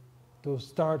 to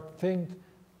start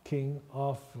thinking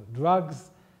of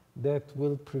drugs that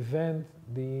will prevent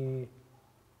the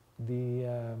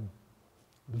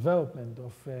development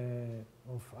of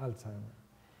Alzheimer.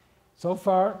 So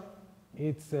far,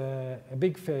 it's a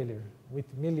big failure. With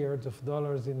milliards of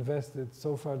dollars invested,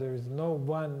 so far there is no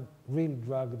one real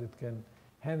drug that can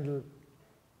handle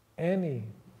any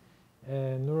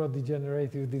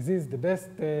neurodegenerative disease. The best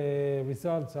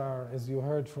results are, as you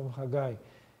heard from Hagai,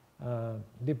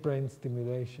 deep brain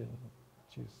stimulation,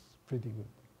 which is pretty good.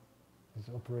 It's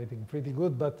operating pretty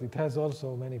good, but it has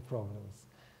also many problems.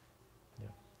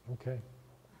 Yeah. Okay.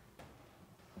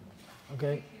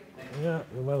 Okay. Yeah,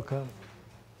 you're welcome.